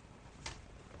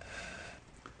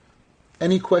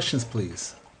 Any questions,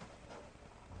 please?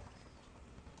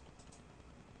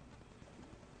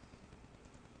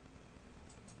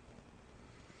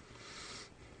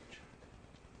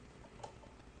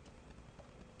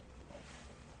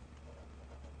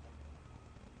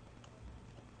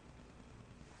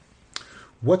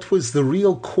 What was the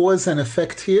real cause and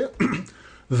effect here?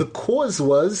 The cause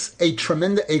was a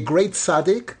great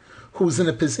tzaddik who was in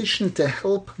a position to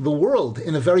help the world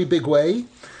in a very big way,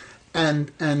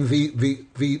 and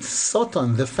the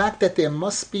Satan, the fact that there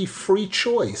must be free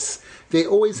choice. There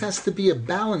always has to be a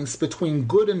balance between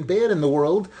good and bad in the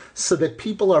world, so that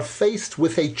people are faced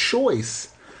with a choice.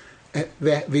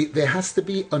 There has to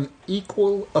be an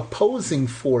equal opposing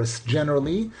force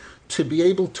generally, to be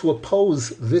able to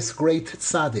oppose this great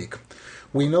tzaddik.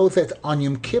 We know that on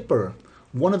Yom Kippur,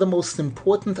 one of the most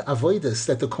important avodas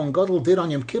that the Kohen Gadol did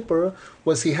on Yom Kippur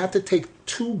was he had to take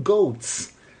 2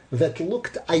 goats that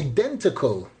looked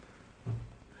identical,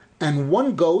 and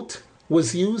one goat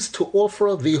was used to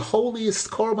offer the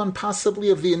holiest korban possibly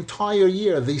of the entire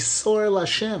year, the Soel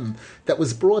Hashem, that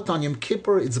was brought on Yom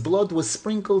Kippur. Its blood was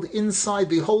sprinkled inside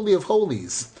the Holy of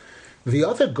Holies. The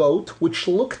other goat, which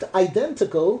looked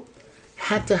identical,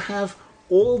 had to have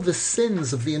all the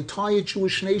sins of the entire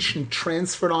Jewish nation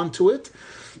transferred onto it,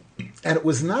 and it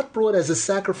was not brought as a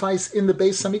sacrifice in the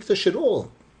Beis Hamikdash at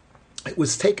all. It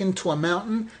was taken to a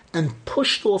mountain and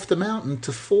pushed off the mountain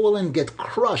to fall and get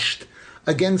crushed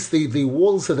against the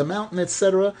walls of the mountain,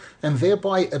 etc., and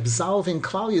thereby absolving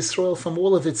Klal Yisrael from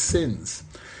all of its sins.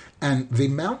 And the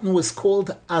mountain was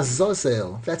called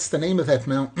Azazel. That's the name of that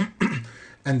mountain.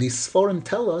 And the Sforim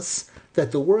tell us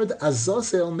that the word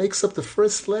Azazel makes up the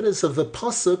first letters of the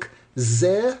pasuk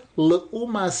Zeh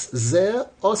leumas Zeh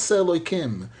ose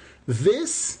Elokim.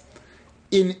 This,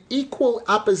 in equal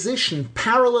opposition,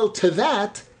 parallel to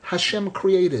that, Hashem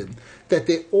created. That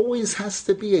there always has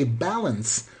to be a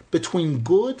balance between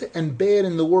good and bad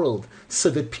in the world, so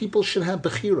that people should have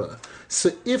bechira.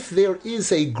 So if there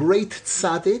is a great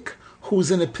tzaddik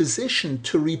who's in a position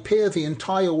to repair the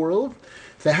entire world,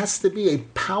 there has to be a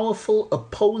powerful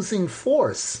opposing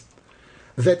force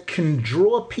that can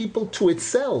draw people to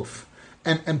itself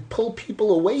and pull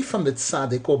people away from the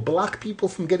tzaddik or block people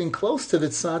from getting close to the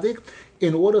tzaddik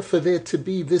in order for there to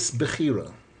be this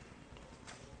bechira.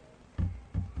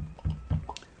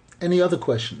 Any other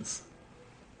questions?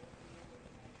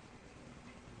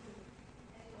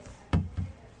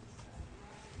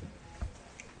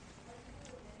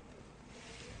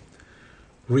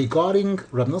 regarding,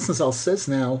 Rabbi Nasan Zal says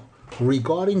now,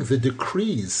 regarding the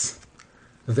decrees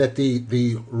that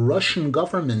the Russian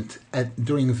government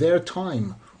during their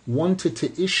time wanted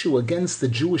to issue against the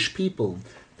Jewish people.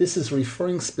 This is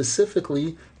referring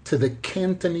specifically to the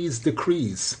Cantonese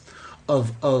decrees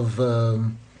of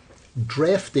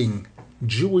drafting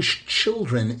Jewish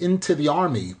children into the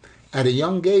army at a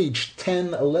young age,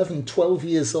 10, 11, 12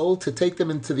 years old, to take them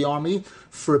into the army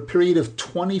for a period of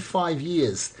 25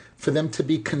 years, for them to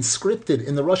be conscripted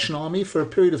in the Russian army for a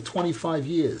period of 25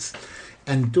 years.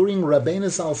 And during Rabbi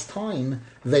Nazal's time,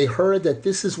 they heard that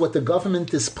this is what the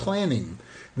government is planning.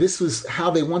 This was how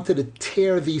they wanted to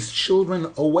tear these children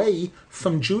away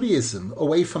from Judaism,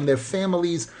 away from their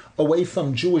families, away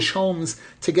from Jewish homes,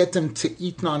 to get them to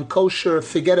eat non-kosher,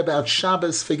 forget about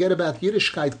Shabbos, forget about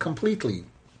Yiddishkeit completely.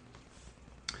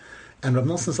 And Rabbi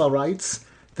Nasan Zal writes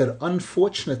that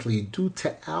unfortunately, due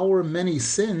to our many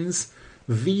sins,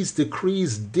 these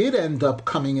decrees did end up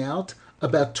coming out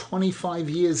about 25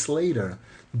 years later,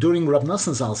 during Rabbi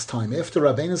Nasan Zal's time, after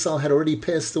Rabbi Nazal had already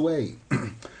passed away.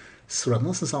 So Rabbi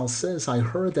Nasan Zal says, I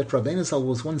heard that Rabbi Nazal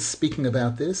was once speaking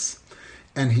about this,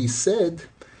 and he said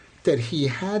that he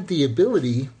had the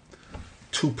ability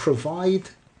to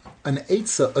provide an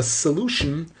eitzah, a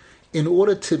solution, in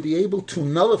order to be able to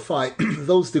nullify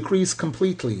those decrees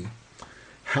completely.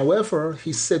 However,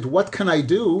 he said, what can I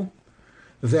do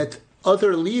that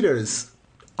other leaders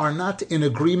are not in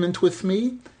agreement with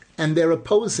me and they're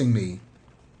opposing me?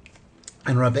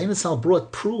 And Rabbi Nasan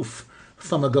brought proof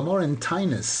from a Gemara in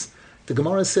Tainus. The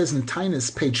Gemara says in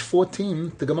Tainus, page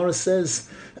 14, the Gemara says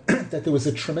that there was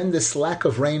a tremendous lack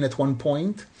of rain at one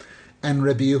point, and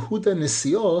Rabbi Yehuda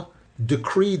Nisio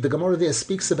decreed, the Gemara there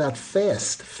speaks about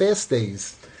fast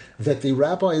days, that the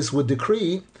rabbis would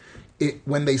decree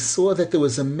when they saw that there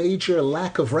was a major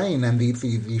lack of rain and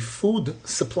the food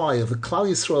supply of the Klal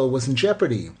Yisrael was in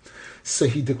jeopardy. So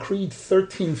he decreed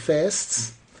 13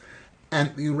 fasts,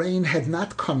 and the rain had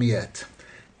not come yet.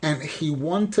 And he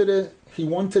wanted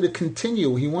to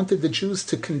continue. He wanted the Jews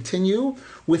to continue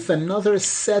with another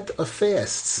set of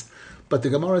fasts. But the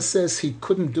Gemara says he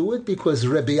couldn't do it because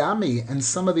Rebbe Ami and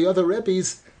some of the other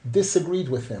Rebbes disagreed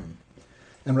with him.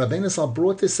 And Rabbi Nasan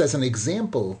brought this as an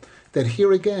example that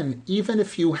here again, even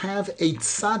if you have a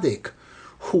tzaddik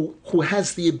who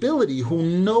has the ability, who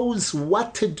knows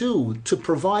what to do to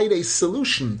provide a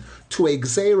solution to a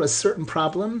gzeir, a certain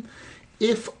problem,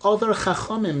 if other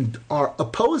chachamim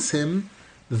oppose him,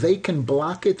 they can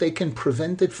block it, they can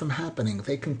prevent it from happening.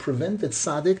 They can prevent the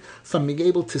tzaddik from being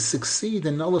able to succeed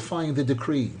in nullifying the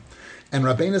decree. And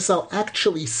Rabbi Nasan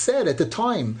actually said at the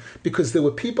time, because there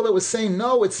were people that were saying,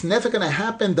 no, it's never going to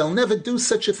happen, they'll never do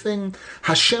such a thing,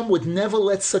 Hashem would never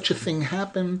let such a thing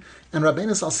happen. And Rabbi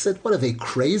Nasan said, what, are they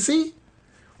crazy?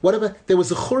 Whatever, there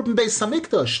was a Churban Beis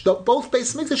Hamikdash. Both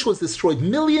Beis Hamikdash was destroyed.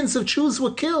 Millions of Jews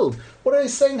were killed. What are they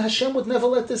saying? Hashem would never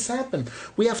let this happen.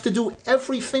 We have to do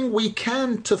everything we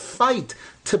can to fight,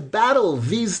 to battle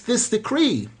this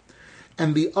decree.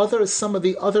 And some of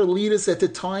the other leaders at the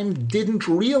time didn't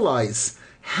realize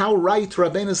how right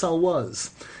Rabbi Nasan was.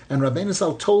 And Rabbi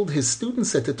Nasan told his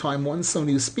students at the time once when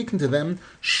he was speaking to them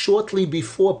shortly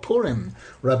before Purim.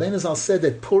 Rabbi Nasan said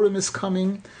that Purim is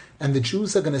coming, and the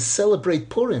Jews are going to celebrate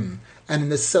Purim. And in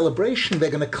the celebration,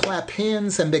 they're going to clap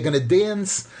hands and they're going to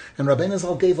dance. And Rabbi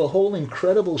Nasan gave a whole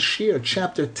incredible shiur,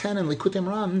 chapter 10 in Likutei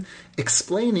Moharan,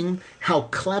 explaining how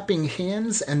clapping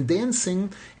hands and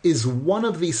dancing is one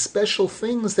of the special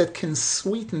things that can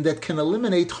sweeten, that can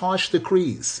eliminate harsh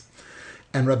decrees.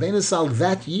 And Rabbi Nasan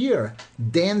that year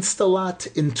danced a lot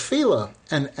in tefillah,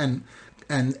 and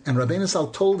Rabbi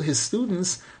Nasan told his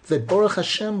students that Baruch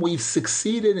Hashem, we've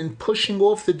succeeded in pushing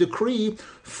off the decree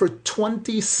for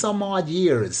 20 some odd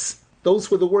years.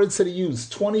 Those were the words that he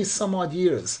used, 20 some odd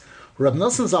years. Rabbi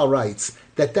Nasan Zal writes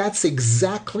that that's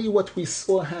exactly what we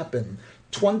saw happen.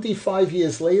 25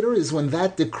 years later is when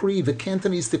that decree, the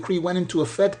Cantonese decree, went into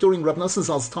effect during Rabbi Nasan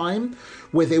Zal's time,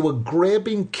 where they were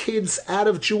grabbing kids out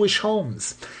of Jewish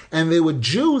homes. And there were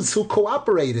Jews who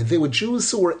cooperated. There were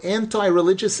Jews who were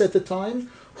anti-religious at the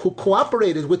time, who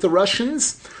cooperated with the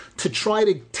Russians to try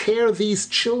to tear these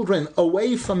children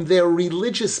away from their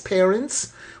religious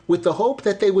parents with the hope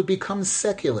that they would become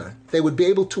secular. They would be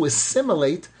able to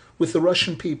assimilate with the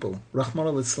Russian people. Rahman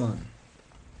al-Islam.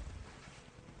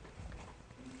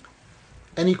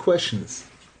 Any questions?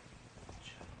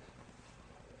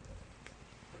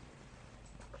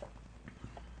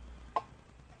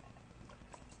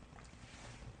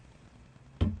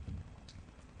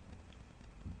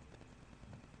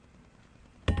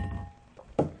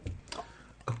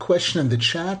 A question in the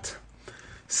chat.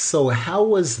 So how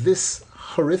was this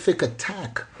horrific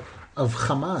attack of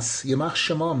Hamas, Yamach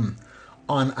Shemam,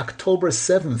 on October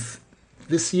 7th,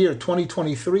 this year,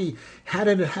 2023, how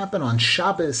did it happen on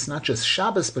Shabbos? Not just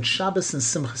Shabbos, but Shabbos and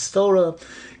Simchas Torah.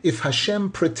 If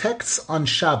Hashem protects on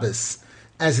Shabbos,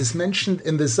 as is mentioned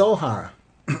in the Zohar,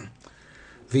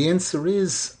 the answer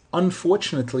is,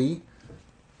 unfortunately,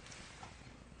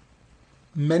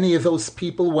 many of those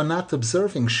people were not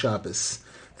observing Shabbos.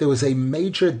 There was a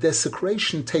major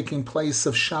desecration taking place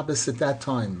of Shabbos at that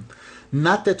time.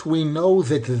 Not that we know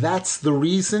that that's the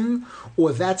reason,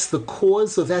 or that's the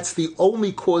cause, or that's the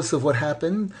only cause of what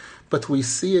happened, but we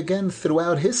see again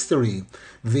throughout history,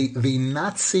 the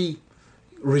Nazi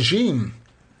regime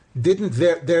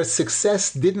their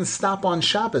success didn't stop on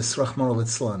Shabbos, Rahman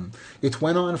al-Islam. It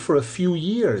went on for a few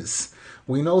years.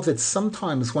 We know that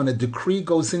sometimes when a decree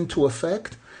goes into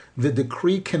effect, the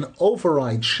decree can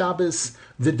override Shabbos,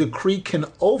 the decree can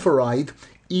override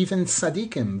even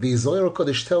tzaddikim. The Zohar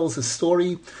Kodesh tells a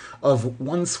story of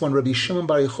once when Rabbi Shimon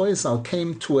Bar Yochai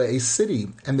came to a city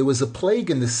and there was a plague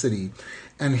in the city,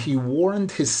 and he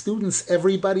warned his students,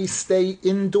 everybody stay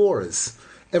indoors.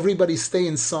 Everybody stay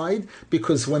inside,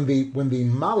 because when the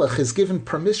Malach is given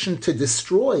permission to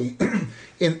destroy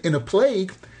in a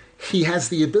plague, he has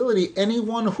the ability,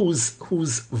 anyone who's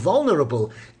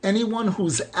vulnerable, anyone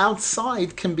who's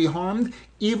outside can be harmed,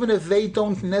 even if they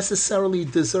don't necessarily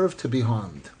deserve to be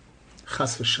harmed.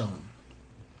 Chas v'shalom.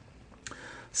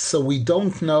 So we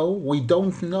don't know,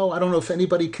 I don't know if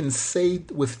anybody can say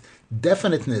with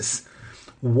definiteness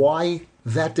why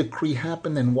that decree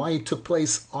happened and why it took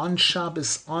place on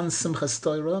Shabbos, on Simchas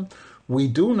Torah. We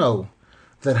do know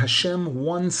that Hashem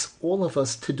wants all of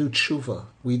us to do tshuva.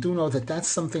 We do know that that's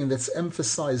something that's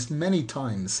emphasized many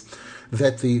times,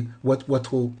 that what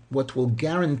will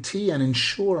guarantee and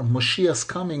ensure Moshiach's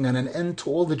coming and an end to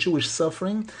all the Jewish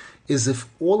suffering is if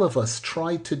all of us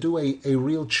try to do a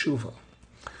real tshuva.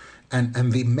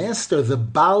 And the master, the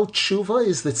Baal tshuva,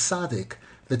 is the tzaddik.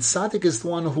 The tzaddik is the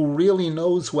one who really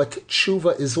knows what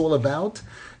tshuva is all about,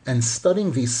 and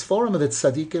studying these Sforim of the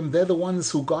tzaddikim, they're the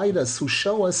ones who guide us, who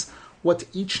show us what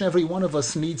each and every one of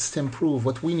us needs to improve,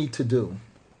 what we need to do.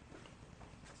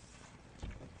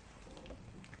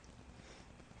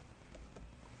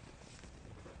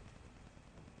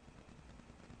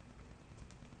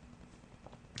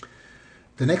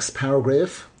 The next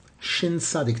paragraph, Shin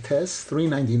Tzadik Tes,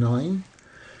 399,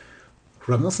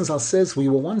 Rabbi Nasan Zal says, we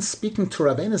were once speaking to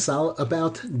Rabbi Nasan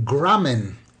about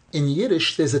gramen. In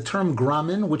Yiddish, there's a term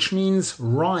gramen, which means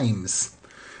rhymes.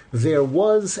 There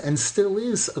was and still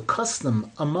is a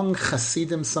custom among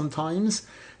Hasidim sometimes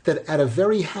that at a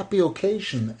very happy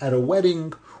occasion, at a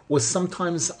wedding, or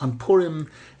sometimes on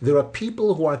Purim, there are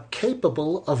people who are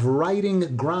capable of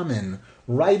writing gramen,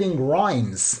 writing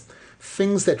rhymes,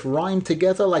 things that rhyme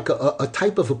together like a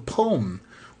type of a poem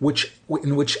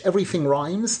in which everything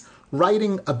rhymes,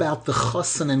 writing about the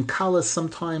chassan and kala,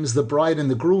 sometimes the bride and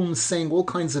the groom, saying all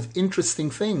kinds of interesting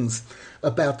things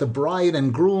about the bride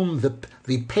and groom,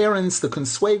 the parents, the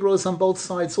consuegros on both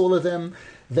sides, all of them,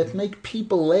 that make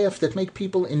people laugh, that make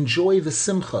people enjoy the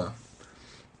simcha.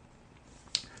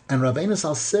 And Rabbi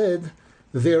Nasan said,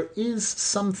 there is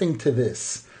something to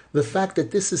this. The fact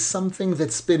that this is something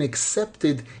that's been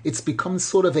accepted, it's become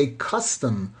sort of a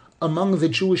custom among the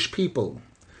Jewish people.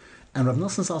 And Rabbi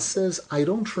Nasan says, I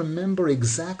don't remember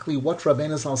exactly what Rabbi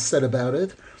Nasan said about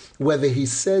it, whether he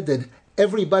said that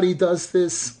everybody does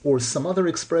this or some other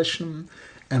expression.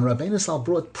 And Rabbi Nasan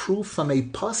brought proof from a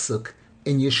pasuk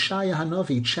in Yeshaya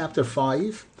Hanavi, chapter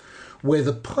 5, where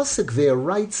the pasuk there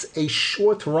writes a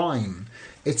short rhyme.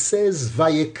 It says,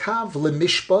 Vayekav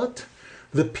lemishpat,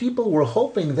 the people were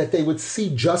hoping that they would see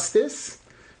justice,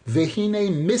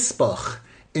 vehine misbach.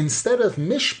 Instead of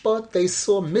mishpat, they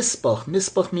saw misbach.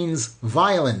 Misbach means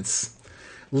violence.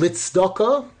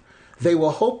 Litzdaka, they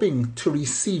were hoping to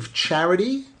receive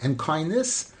charity and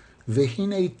kindness.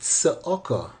 Vehine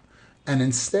tze'aka, and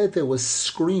instead there was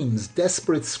screams,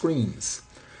 desperate screams.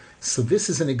 So this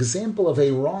is an example of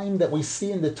a rhyme that we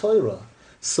see in the Torah.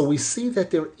 So we see that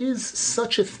there is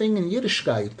such a thing in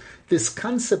Yiddishkeit, this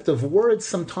concept of words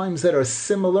sometimes that are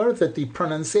similar, that the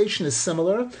pronunciation is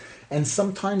similar, and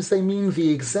sometimes they mean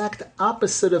the exact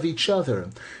opposite of each other.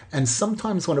 And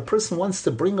sometimes when a person wants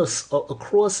to bring us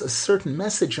across a certain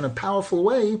message in a powerful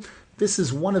way, this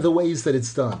is one of the ways that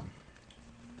it's done.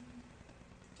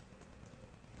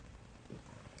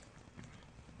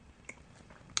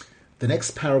 The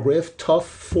next paragraph, Tov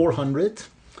 400,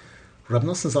 Rabbi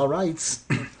Nasan Zal writes,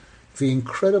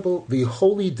 the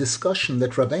holy discussion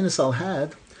that Rabbi Nasan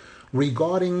had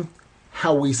regarding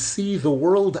how we see the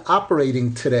world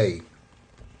operating today.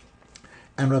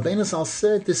 And Rabbi Nasan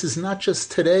said, this is not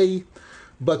just today,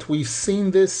 but we've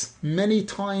seen this many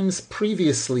times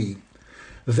previously,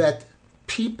 that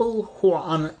people who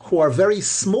are very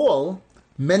small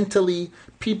mentally,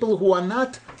 people who are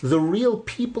not the real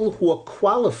people who are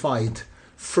qualified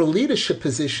for leadership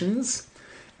positions,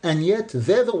 and yet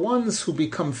they're the ones who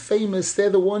become famous,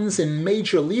 they're the ones in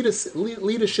major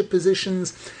leadership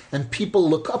positions, and people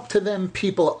look up to them,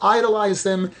 people idolize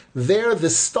them, they're the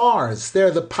stars,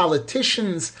 they're the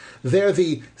politicians, they're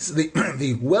the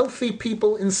wealthy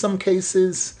people in some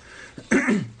cases.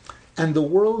 And the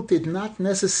world did not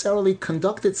necessarily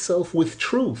conduct itself with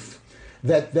truth.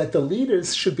 That the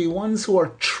leaders should be ones who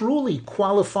are truly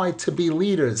qualified to be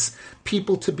leaders,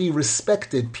 people to be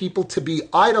respected, people to be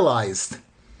idolized.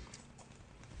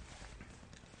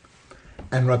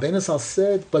 And Rabbi Nasan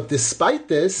said, but despite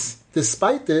this,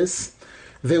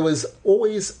 there was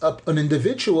always an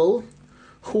individual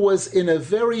who was in a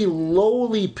very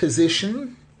lowly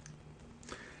position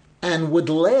and would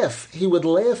laugh. He would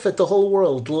laugh at the whole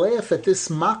world, laugh at this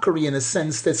mockery in a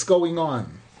sense that's going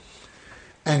on.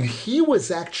 And he was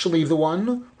actually the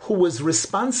one who was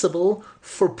responsible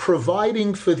for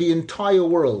providing for the entire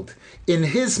world. In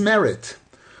his merit,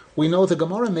 we know the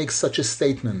Gemara makes such a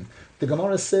statement. The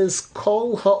Gemara says,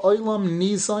 Kol ha'olam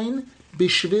nizayin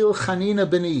bishvil chanina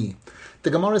b'ni. The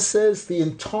Gemara says the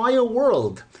entire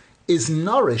world is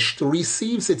nourished,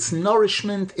 receives its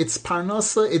nourishment, its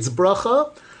parnasa, its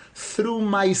bracha, through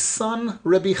my son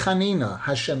Rabbi Chanina,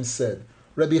 Hashem said.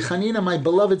 Rabbi Chanina, my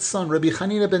beloved son, Rabbi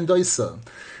Chanina ben Doisa.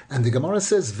 And the Gemara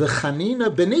says,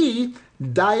 V'chanina b'ni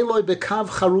dailoi bekav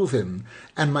charuvim.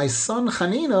 And my son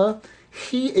Chanina,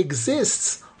 he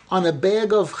exists on a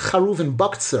bag of charuvim,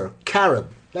 baktzer, carob.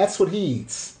 That's what he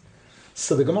eats.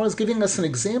 So the Gemara is giving us an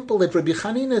example that Rabbi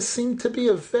Chanina seemed to be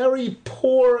a very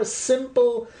poor,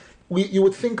 simple, you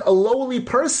would think a lowly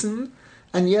person,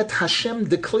 and yet Hashem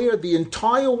declared the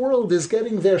entire world is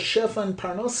getting their shefa and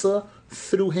parnasa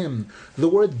through him. The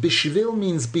word bishvil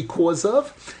means because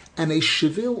of, and a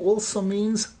shivil also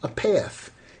means a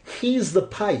path. He's the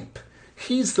pipe.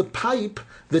 He's the pipe,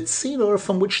 the tzidor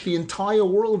from which the entire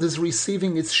world is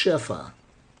receiving its shefa.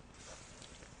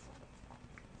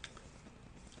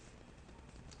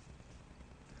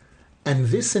 And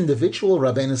this individual,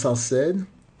 Rabbi Nasan said,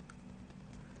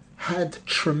 had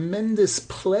tremendous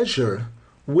pleasure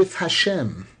with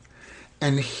Hashem.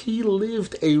 And he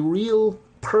lived a real,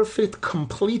 perfect,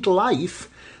 complete life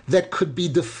that could be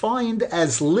defined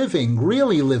as living,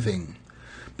 really living.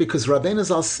 Because Rabbi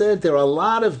Nasan said there are a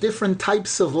lot of different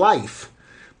types of life.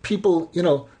 People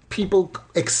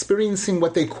experiencing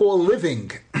what they call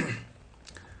living.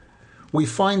 We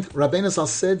find, Rabbi Nasan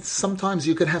said, sometimes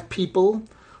you could have people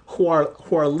who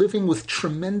are living with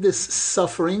tremendous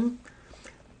suffering,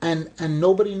 and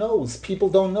nobody knows. People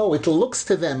don't know. It looks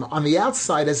to them on the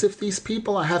outside as if these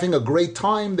people are having a great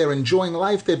time, they're enjoying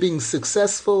life, they're being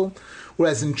successful,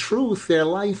 whereas in truth their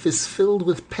life is filled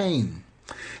with pain.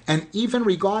 And even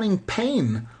regarding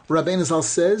pain, Rabbi Nasan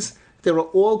says, there are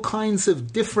all kinds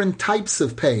of different types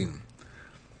of pain.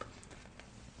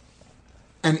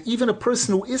 And even a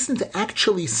person who isn't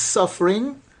actually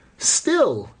suffering,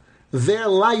 still, their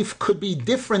life could be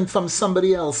different from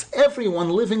somebody else. Everyone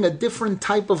living a different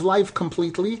type of life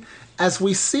completely, as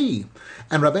we see.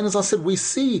 And Rabbi Nasan said, we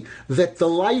see that the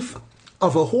life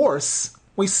of a horse,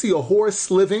 we see a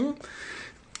horse living,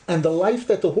 and the life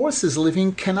that the horse is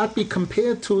living cannot be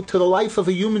compared to the life of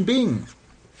a human being.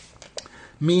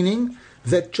 Meaning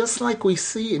that just like we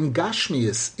see in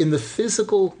Gashmias, in the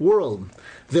physical world,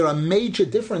 there are major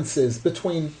differences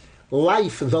between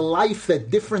life, the life that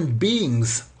different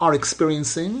beings are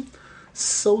experiencing,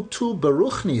 so too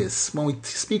Baruchnius, when we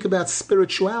speak about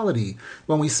spirituality,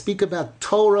 when we speak about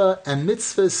Torah and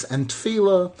mitzvahs and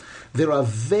tefillah, there are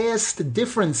vast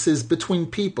differences between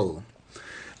people.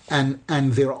 And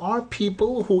there are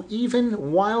people who,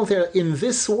 even while they're in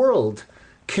this world,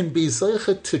 can be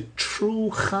zeicha to true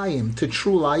chayim, to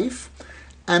true life,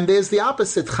 and there's the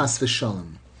opposite, chas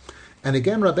v'shalom. And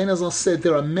again, Rabbi Nasan said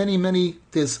there are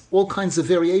there's all kinds of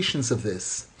variations of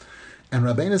this. And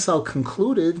Rabbi Nasan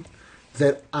concluded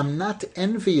that I'm not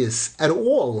envious at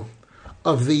all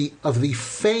of the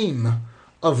fame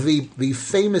of the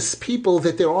famous people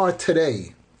that there are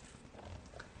today,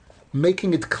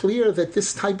 making it clear that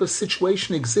this type of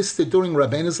situation existed during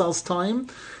Rabbi Nasan's time,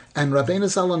 and Rabbi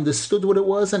Nasan understood what it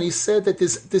was, and he said that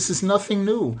this is nothing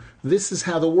new. This is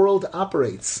how the world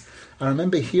operates. I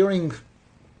remember hearing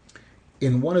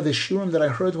in one of the shiurim that I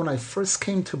heard when I first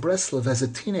came to Breslov as a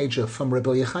teenager from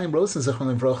Rabbi Chaim Rosen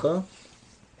Zichron Livracha,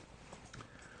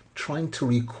 trying to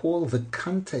recall the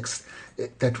context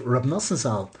that Rabbi Nasan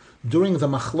Zal during the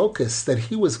machlokes that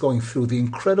he was going through, the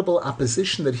incredible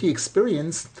opposition that he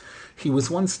experienced, he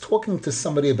was once talking to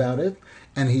somebody about it,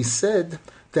 and he said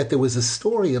that there was a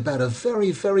story about a very,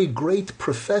 very great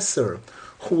professor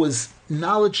who was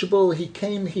knowledgeable. He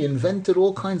invented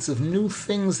all kinds of new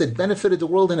things that benefited the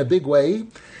world in a big way,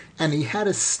 and he had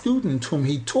a student whom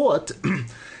he taught,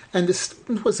 and the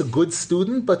student was a good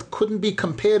student, but couldn't be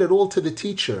compared at all to the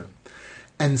teacher.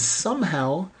 And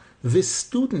somehow, this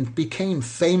student became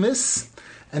famous,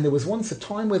 and there was once a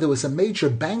time where there was a major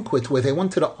banquet where they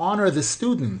wanted to honor the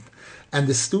student. And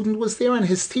the student was there and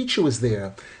his teacher was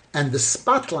there. And the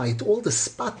spotlight, all the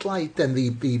spotlight and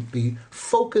the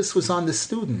focus was on the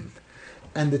student.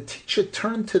 And the teacher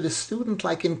turned to the student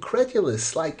like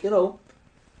incredulous, like,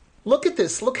 look at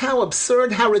this, look how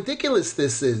absurd, how ridiculous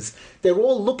this is. They're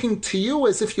all looking to you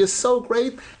as if you're so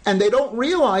great, and they don't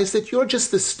realize that you're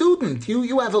just a student.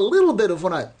 You have a little bit of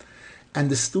what I... And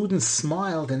the student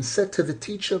smiled and said to the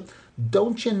teacher,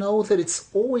 don't you know that it's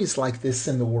always like this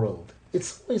in the world?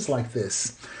 It's always like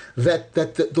this. That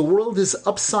the world is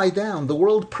upside down. The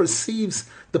world perceives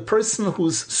the person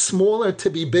who's smaller to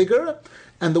be bigger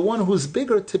and the one who's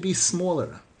bigger to be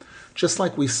smaller. Just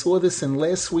like we saw this in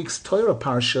last week's Torah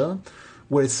Parsha,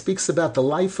 where it speaks about the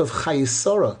life of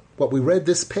Chayey, what we read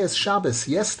this past Shabbos,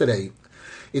 yesterday.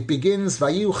 It begins,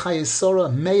 Vayu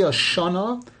Chayey Mea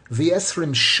Shana,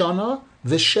 V'esrim Shana,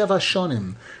 V'sheva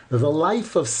Shonim. The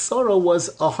life of Sarah was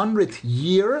 100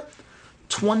 year,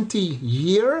 20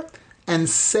 year, and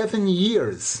 7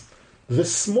 years. The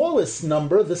smallest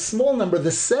number, the small number,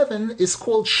 the 7, is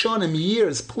called Shonim,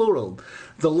 years, plural.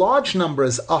 The large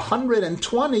numbers,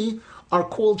 120, are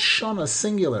called Shana,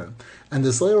 singular. And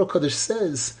the Zohar HaKadosh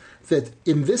says that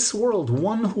in this world,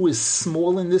 one who is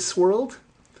small in this world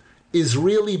is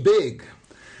really big.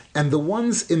 And the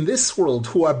ones in this world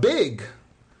who are big,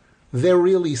 they're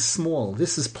really small.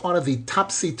 This is part of the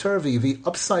topsy-turvy, the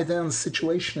upside-down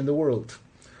situation in the world.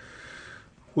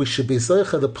 We should be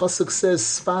Zoicha. The Pasuk says,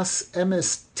 Sfas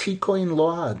emes tikoin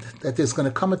load, that there's going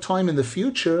to come a time in the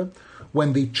future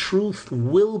when the truth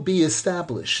will be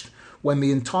established, when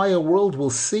the entire world will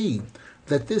see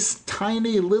that this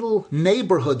tiny little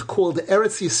neighborhood called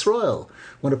Eretz Yisrael,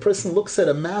 when a person looks at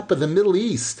a map of the Middle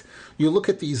East, you look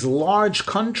at these large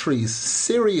countries,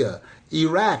 Syria,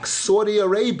 Iraq, Saudi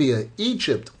Arabia,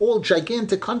 Egypt, all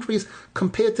gigantic countries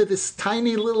compared to this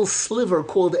tiny little sliver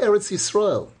called Eretz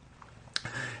Yisrael.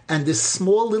 And this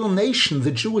small little nation,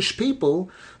 the Jewish people,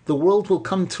 the world will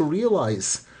come to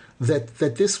realize that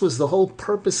this was the whole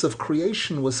purpose of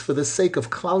creation, was for the sake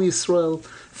of Klal Yisrael,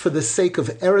 for the sake of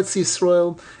Eretz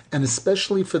Yisrael, and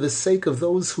especially for the sake of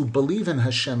those who believe in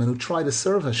Hashem and who try to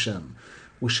serve Hashem.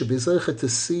 We should be zeichet to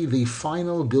see the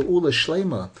final Geula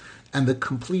Shlema and the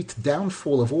complete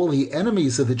downfall of all the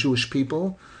enemies of the Jewish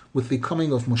people with the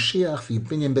coming of Moshiach, the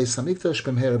Binyan Beis Hamikdash,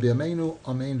 B'mehera B'yameinu,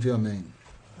 Amen v'Amen.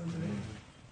 Amen.